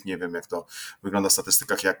statystyk, nie wiem jak to wygląda w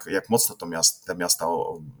statystykach, jak mocno te miasta,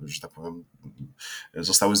 że tak powiem,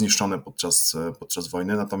 zostały zniszczone podczas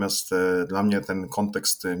wojny, natomiast dla mnie ten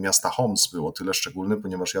kontekst miasta Homs był o tyle szczególny,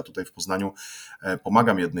 ponieważ ja tutaj w Poznaniu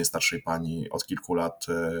pomagam jednej starszej pani od kilku lat,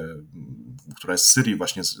 która jest z Syrii,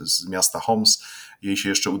 właśnie z miasta Homs. Jej się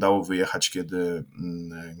jeszcze udało wyjechać, kiedy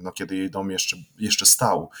jej dom jeszcze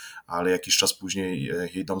stał, ale jakiś czas później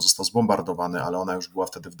jej dom został zbombardowany, ale ona już była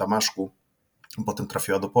wtedy w Damaszku. Potem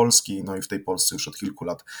trafiła do Polski, no i w tej Polsce już od kilku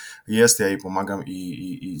lat jest, ja jej pomagam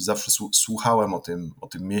i zawsze słuchałem o tym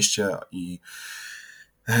mieście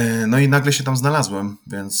no i nagle się tam znalazłem,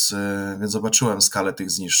 więc zobaczyłem skalę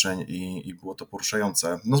tych zniszczeń i było to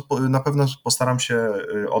poruszające. No, na pewno postaram się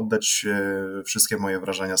oddać wszystkie moje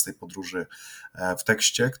wrażenia z tej podróży w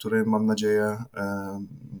tekście, który mam nadzieję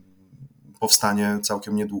powstanie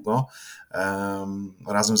całkiem niedługo,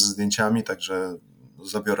 razem ze zdjęciami, także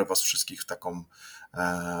zabiorę was wszystkich w taką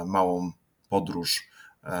małą podróż,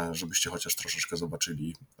 żebyście chociaż troszeczkę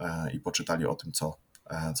zobaczyli i poczytali o tym,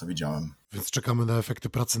 co widziałem. Więc czekamy na efekty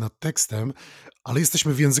pracy nad tekstem, ale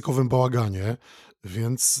jesteśmy w językowym bałaganie,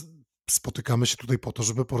 więc spotykamy się tutaj po to,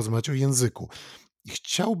 żeby porozmawiać o języku. I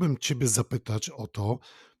chciałbym ciebie zapytać o to,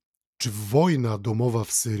 czy wojna domowa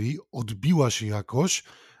w Syrii odbiła się jakoś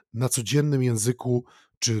na codziennym języku,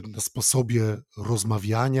 czy na sposobie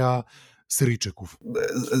rozmawiania Syryjczyków?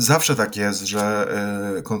 Zawsze tak jest, że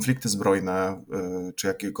konflikty zbrojne, czy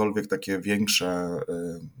jakiekolwiek takie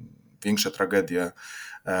większe tragedie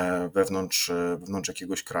wewnątrz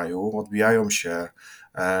jakiegoś kraju odbijają się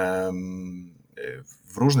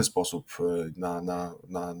w różny sposób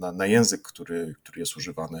na język, który jest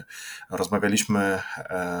używany. Rozmawialiśmy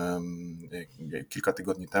kilka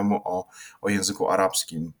tygodni temu o języku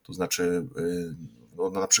arabskim, to znaczy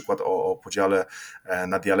na przykład o podziale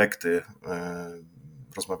na dialekty.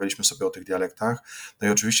 Rozmawialiśmy sobie o tych dialektach. No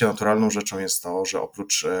i oczywiście naturalną rzeczą jest to, że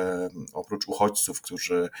oprócz uchodźców,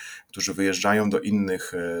 którzy wyjeżdżają do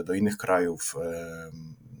innych krajów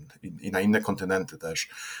i na inne kontynenty też,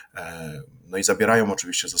 no i zabierają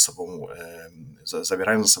oczywiście ze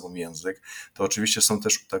sobą język, to oczywiście są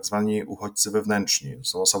też tak zwani uchodźcy wewnętrzni.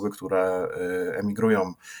 Są osoby, które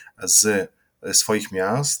emigrują z swoich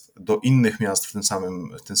miast do innych miast w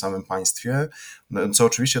tym samym państwie, co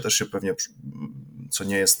oczywiście też się pewnie, co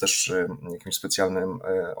nie jest też jakimś specjalnym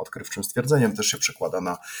odkrywczym stwierdzeniem, też się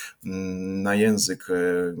przekłada na język,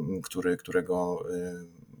 którego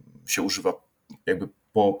się używa jakby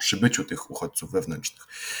po przybyciu tych uchodźców wewnętrznych.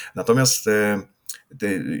 Natomiast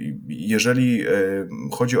jeżeli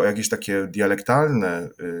chodzi o jakieś takie dialektalne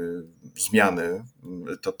zmiany,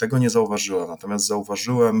 to tego nie zauważyłem. Natomiast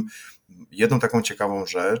zauważyłem jedną taką ciekawą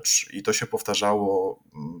rzecz i to się powtarzało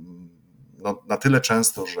no, na tyle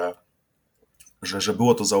często, że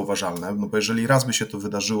było to zauważalne, no bo jeżeli raz by się to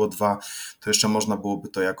wydarzyło, dwa, to jeszcze można byłoby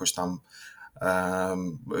to jakoś tam,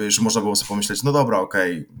 jeszcze można było sobie pomyśleć, no dobra,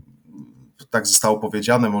 okej, tak zostało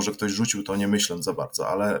powiedziane, może ktoś rzucił to nie myśląc za bardzo,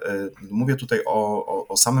 ale mówię tutaj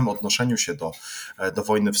o samym odnoszeniu się do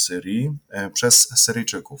wojny w Syrii przez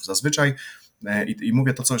Syryjczyków. Zazwyczaj, i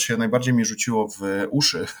mówię to, co się najbardziej mi rzuciło w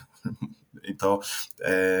uszy, i to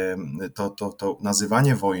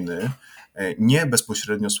nazywanie wojny nie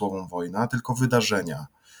bezpośrednio słowem wojna, tylko wydarzenia.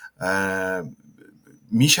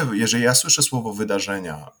 Jeżeli ja słyszę słowo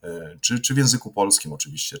wydarzenia, czy w języku polskim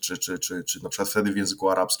oczywiście, czy na przykład wtedy w języku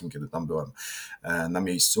arabskim, kiedy tam byłem na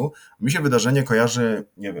miejscu, mi się wydarzenie kojarzy,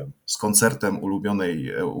 nie wiem, z koncertem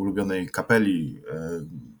ulubionej kapeli,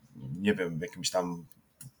 nie wiem, jakimś tam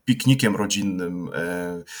piknikiem rodzinnym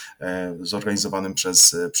zorganizowanym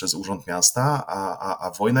przez Urząd Miasta,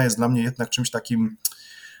 a wojna jest dla mnie jednak czymś takim,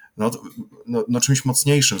 no czymś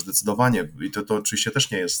mocniejszym zdecydowanie i to oczywiście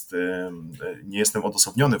też nie jestem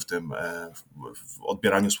odosobniony w tym, w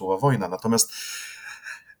odbieraniu słowa wojna, natomiast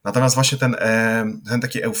Natomiast właśnie ten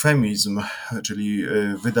taki eufemizm, czyli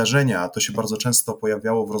wydarzenia, to się bardzo często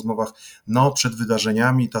pojawiało w rozmowach, no przed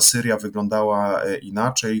wydarzeniami ta Syria wyglądała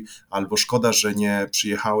inaczej, albo szkoda, że nie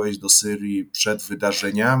przyjechałeś do Syrii przed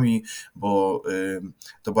wydarzeniami, bo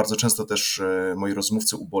to bardzo często też moi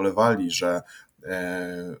rozmówcy ubolewali, że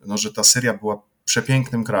ta Syria była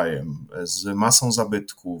przepięknym krajem, z masą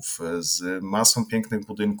zabytków, z masą pięknych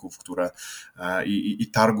budynków,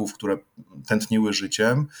 i targów, które tętniły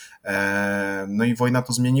życiem. No i wojna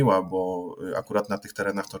to zmieniła, bo akurat na tych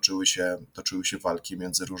terenach toczyły się walki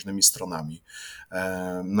między różnymi stronami.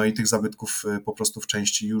 No i tych zabytków po prostu w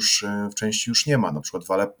części już nie ma. Na przykład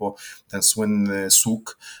w Aleppo ten słynny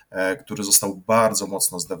souk, który został bardzo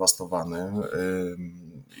mocno zdewastowany,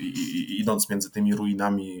 i idąc między tymi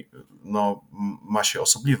ruinami, no, ma się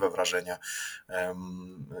osobliwe wrażenie,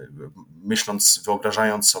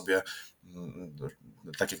 wyobrażając sobie,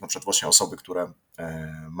 tak jak na przykład właśnie osoby, które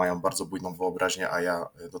mają bardzo bujną wyobraźnię, a ja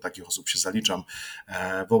do takich osób się zaliczam,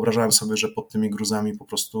 wyobrażałem sobie, że pod tymi gruzami po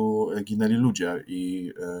prostu ginęli ludzie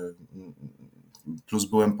i plus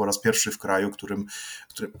byłem po raz pierwszy w kraju,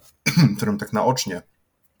 którym tak naocznie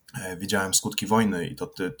widziałem skutki wojny i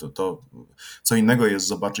to co innego jest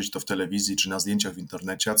zobaczyć to w telewizji czy na zdjęciach w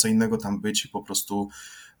internecie, a co innego tam być i po prostu,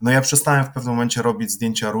 no ja przestałem w pewnym momencie robić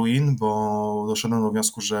zdjęcia ruin, bo doszedłem do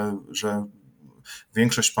wniosku, że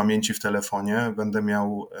większość pamięci w telefonie będę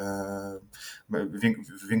miał,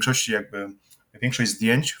 w większości większość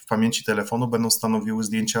zdjęć w pamięci telefonu będą stanowiły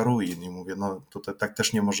zdjęcia ruin i mówię, no to tak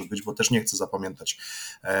też nie może być, bo też nie chcę zapamiętać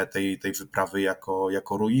tej wyprawy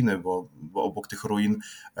jako ruiny, bo obok tych ruin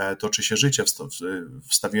toczy się życie.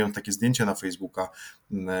 Wstawiłem takie zdjęcie na Facebooka,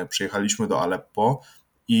 przyjechaliśmy do Aleppo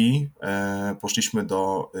i poszliśmy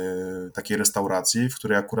do takiej restauracji, w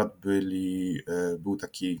której akurat był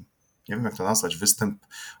taki, nie wiem jak to nazwać, występ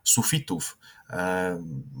sufitów.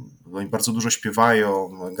 Oni bardzo dużo śpiewają,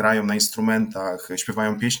 grają na instrumentach,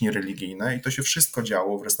 śpiewają pieśni religijne i to się wszystko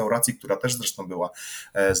działo w restauracji, która też zresztą była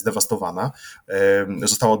zdewastowana,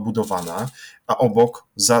 została odbudowana, a obok,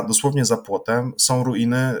 dosłownie za płotem są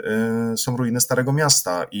ruiny Starego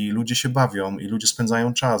Miasta i ludzie się bawią, i ludzie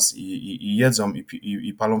spędzają czas, i jedzą,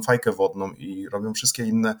 i palą fajkę wodną, i robią wszystkie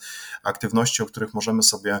inne aktywności, o których możemy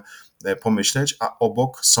sobie pomyśleć, a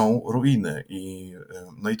obok są ruiny.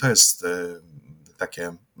 No i to jest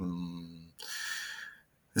takie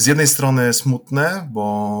z jednej strony smutne,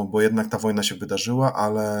 bo jednak ta wojna się wydarzyła,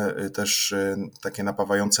 ale też takie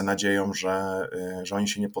napawające nadzieją, że oni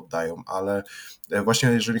się nie poddają. Ale właśnie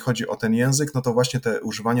jeżeli chodzi o ten język, no to właśnie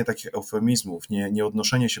używanie takich eufemizmów, nie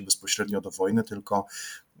odnoszenie się bezpośrednio do wojny,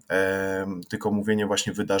 tylko mówienie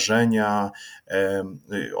właśnie wydarzenia.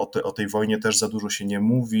 O tej wojnie też za dużo się nie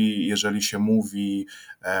mówi. Jeżeli się mówi,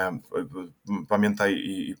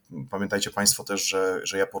 pamiętajcie Państwo też,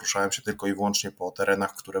 że ja poruszałem się tylko i wyłącznie po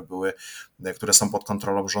terenach, które są pod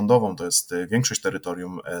kontrolą rządową. To jest większość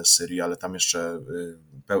terytorium Syrii, ale tam jeszcze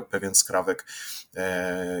pewien skrawek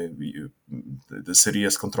Syrii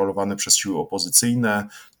jest kontrolowany przez siły opozycyjne.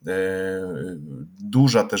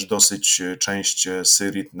 Duża też dosyć część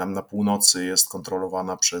Syrii nam na północy jest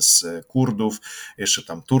kontrolowana przez Kurdów. Jeszcze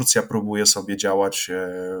tam Turcja próbuje sobie działać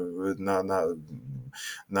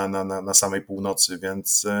na samej północy,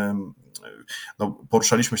 więc no,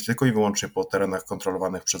 poruszaliśmy się tylko i wyłącznie po terenach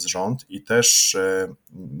kontrolowanych przez rząd i też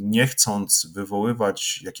nie chcąc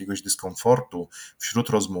wywoływać jakiegoś dyskomfortu wśród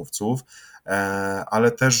rozmówców,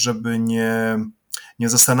 ale też, żeby nie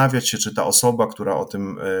zastanawiać się, czy ta osoba, która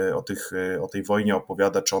o tej wojnie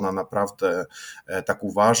opowiada, czy ona naprawdę tak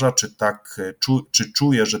uważa, czy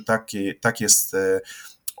czuje, że tak jest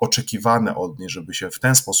oczekiwane od niej, żeby się w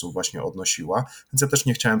ten sposób właśnie odnosiła. Więc ja też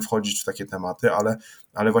nie chciałem wchodzić w takie tematy,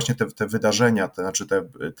 ale właśnie te wydarzenia,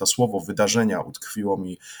 to słowo wydarzenia utkwiło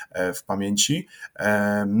mi w pamięci.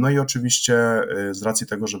 No i oczywiście z racji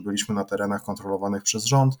tego, że byliśmy na terenach kontrolowanych przez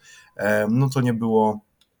rząd, no to nie było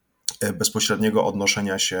bezpośredniego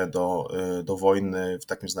odnoszenia się do wojny w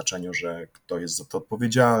takim znaczeniu, że kto jest za to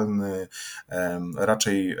odpowiedzialny.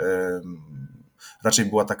 Raczej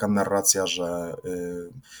była taka narracja, że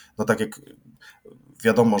no tak jak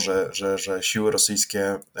wiadomo, że siły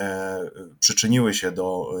rosyjskie przyczyniły się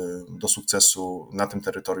do sukcesu na tym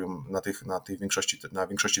terytorium, na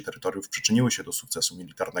większości terytoriów przyczyniły się do sukcesu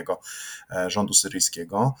militarnego rządu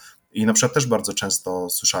syryjskiego. I na przykład też bardzo często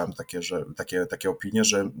słyszałem takie opinie,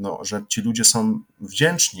 że ci ludzie są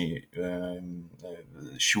wdzięczni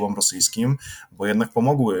siłom rosyjskim, bo jednak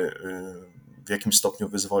pomogły w jakimś stopniu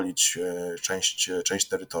wyzwolić część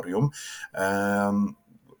terytorium.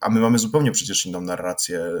 a my mamy zupełnie przecież inną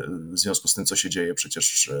narrację w związku z tym, co się dzieje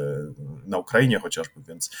przecież na Ukrainie chociażby,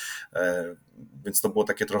 więc to było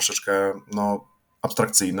takie troszeczkę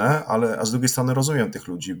abstrakcyjne, a z drugiej strony rozumiem tych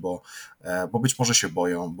ludzi, bo być może się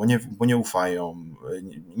boją, bo nie ufają,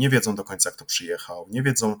 nie wiedzą do końca, kto przyjechał, nie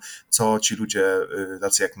wiedzą, co ci ludzie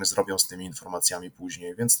tacy jak my zrobią z tymi informacjami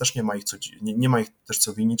później, więc też nie ma ich też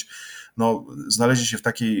co winić. Znaleźli się w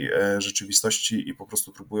takiej rzeczywistości i po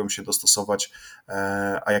prostu próbują się dostosować,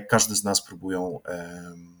 a jak każdy z nas próbują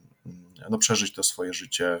przeżyć to swoje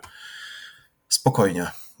życie spokojnie,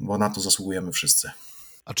 bo na to zasługujemy wszyscy.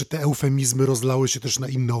 A czy te eufemizmy rozlały się też na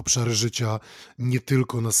inne obszary życia, nie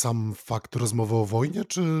tylko na sam fakt rozmowy o wojnie,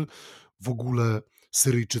 czy w ogóle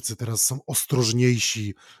Syryjczycy teraz są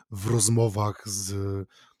ostrożniejsi w rozmowach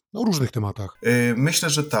o różnych tematach? Myślę,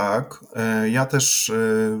 że tak. Ja też,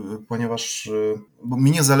 ponieważ bo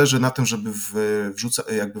mi nie zależy na tym, żeby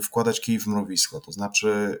wkładać kij w mrowisko. To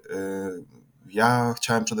znaczy, ja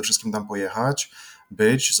chciałem przede wszystkim tam pojechać,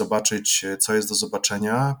 zobaczyć, co jest do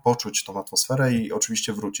zobaczenia, poczuć tą atmosferę i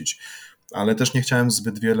oczywiście wrócić. Ale też nie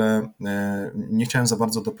chciałem za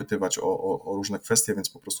bardzo dopytywać o różne kwestie, więc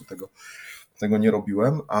po prostu tego nie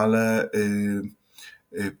robiłem, ale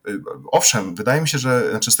owszem, wydaje mi się,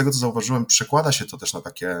 że z tego co zauważyłem, przekłada się to też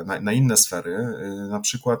na inne sfery, na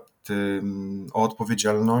przykład o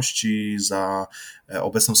odpowiedzialności za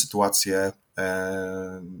obecną sytuację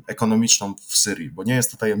ekonomiczną w Syrii, bo nie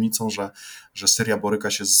jest to tajemnicą, że Syria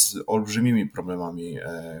boryka się z olbrzymimi problemami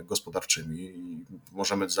gospodarczymi.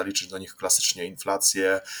 Możemy zaliczyć do nich klasycznie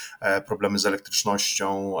inflację, problemy z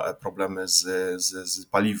elektrycznością, problemy z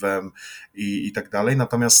paliwem i tak dalej.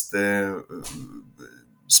 Natomiast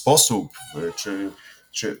sposób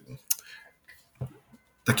czy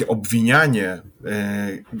takie obwinianie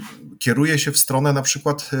kieruje się w stronę na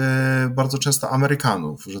przykład bardzo często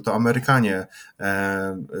Amerykanów, że to Amerykanie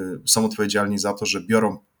są odpowiedzialni za to, że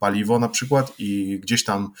biorą paliwo na przykład i gdzieś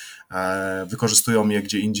tam wykorzystują je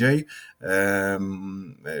gdzie indziej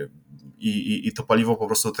i to paliwo po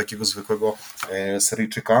prostu do takiego zwykłego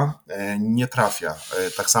Syryjczyka nie trafia.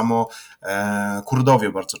 Tak samo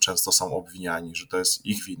Kurdowie bardzo często są obwiniani, że to jest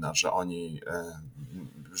ich wina, że oni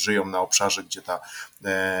żyją na obszarze, gdzie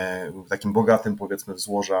w takim bogatym, powiedzmy,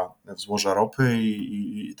 wzłoża ropy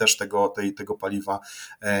i też tego paliwa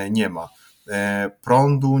nie ma.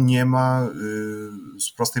 Prądu nie ma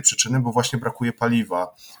z prostej przyczyny, bo właśnie brakuje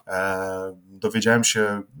paliwa. Dowiedziałem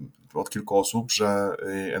się od kilku osób, że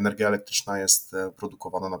energia elektryczna jest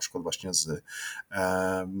produkowana na przykład właśnie z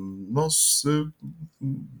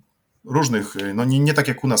różnych, nie tak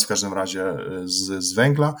jak u nas w każdym razie z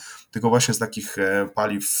węgla, tylko właśnie z takich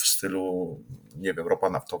paliw w stylu, nie wiem, ropa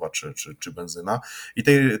naftowa czy benzyna. I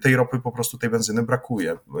tej ropy po prostu, tej benzyny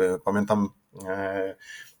brakuje. Pamiętam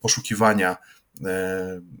poszukiwania.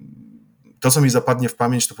 To, co mi zapadnie w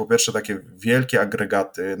pamięć, to po pierwsze takie wielkie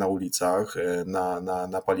agregaty na ulicach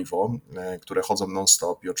na paliwo, które chodzą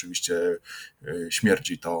non-stop i oczywiście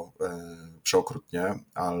śmierdzi to przeokrutnie,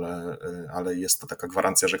 ale jest to taka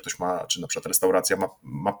gwarancja, że ktoś ma, czy na przykład restauracja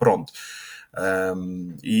ma prąd.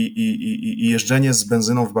 I jeżdżenie z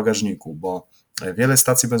benzyną w bagażniku, bo wiele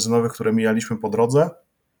stacji benzynowych, które mijaliśmy po drodze,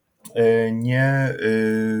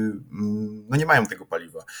 nie mają tego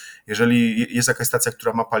paliwa. Jeżeli jest jakaś stacja,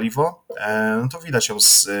 która ma paliwo, to widać ją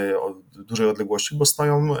z dużej odległości, bo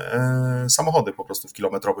stoją samochody po prostu w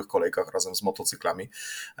kilometrowych kolejkach razem z motocyklami.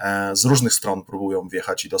 Z różnych stron próbują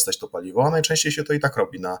wjechać i dostać to paliwo, a najczęściej się to i tak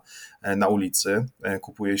robi na ulicy.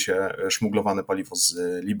 Kupuje się szmuglowane paliwo z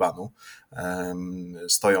Libanu.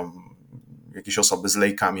 Stoją jakieś osoby z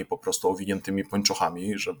lejkami po prostu owiniętymi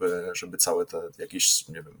pończochami, żeby całe te jakieś,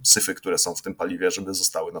 nie wiem, syfy, które są w tym paliwie, żeby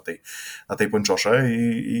zostały na tej pończosze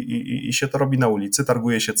i się to robi na ulicy,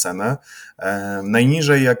 targuje się cenę.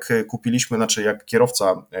 Najniżej jak kupiliśmy, znaczy jak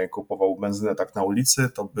kierowca kupował benzynę tak na ulicy,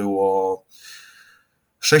 to było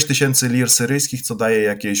 6000 lir syryjskich, co daje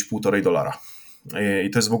jakieś $1,5. I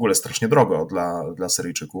to jest w ogóle strasznie drogo dla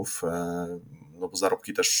Syryjczyków, no bo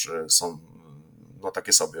zarobki też są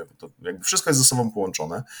takie sobie, to jakby wszystko jest ze sobą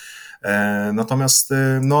połączone. Natomiast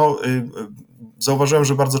zauważyłem,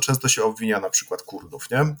 że bardzo często się obwinia na przykład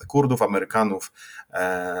Kurdów, nie? Kurdów, Amerykanów,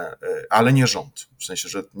 ale nie rząd. W sensie,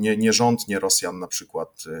 że nie rząd, nie Rosjan na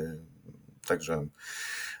przykład. Także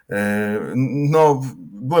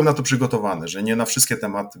byłem na to przygotowany, że nie na wszystkie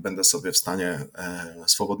tematy będę sobie w stanie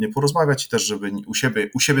swobodnie porozmawiać i też, żeby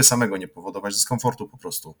u siebie samego nie powodować dyskomfortu,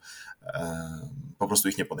 po prostu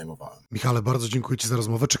ich nie podejmowałem. Michale, bardzo dziękuję Ci za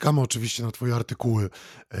rozmowę. Czekamy oczywiście na Twoje artykuły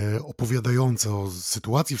opowiadające o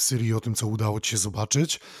sytuacji w Syrii, o tym, co udało Ci się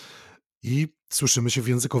zobaczyć i słyszymy się w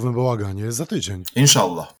językowym bałaganie za tydzień.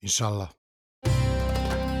 Inshallah. Inshallah.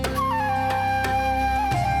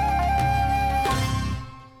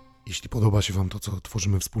 podoba się Wam to, co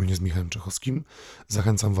tworzymy wspólnie z Michałem Czechowskim,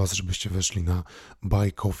 zachęcam Was, żebyście weszli na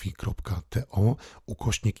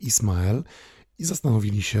buycoffee.to/Ismael i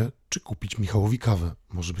zastanowili się, czy kupić Michałowi kawę.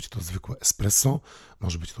 Może być to zwykłe espresso,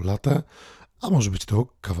 może być to latte, a może być to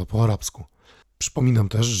kawa po arabsku. Przypominam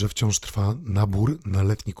też, że wciąż trwa nabór na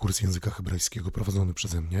letni kurs języka hebrajskiego prowadzony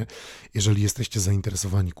przeze mnie. Jeżeli jesteście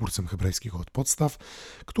zainteresowani kursem hebrajskiego od podstaw,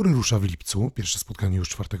 który rusza w lipcu, pierwsze spotkanie już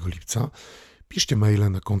 4 lipca, piszcie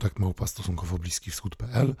maile na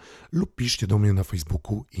kontakt@stosunkowobliskiwschód.pl lub piszcie do mnie na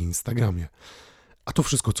Facebooku i Instagramie. A to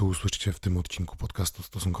wszystko, co usłyszycie w tym odcinku podcastu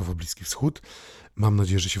Stosunkowo Bliski Wschód. Mam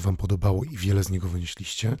nadzieję, że się Wam podobało i wiele z niego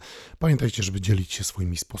wynieśliście. Pamiętajcie, żeby dzielić się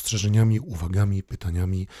swoimi spostrzeżeniami, uwagami,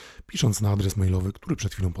 pytaniami, pisząc na adres mailowy, który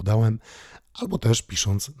przed chwilą podałem, albo też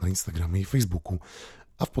pisząc na Instagramie i Facebooku.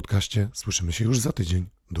 A w podcaście słyszymy się już za tydzień.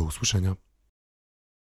 Do usłyszenia.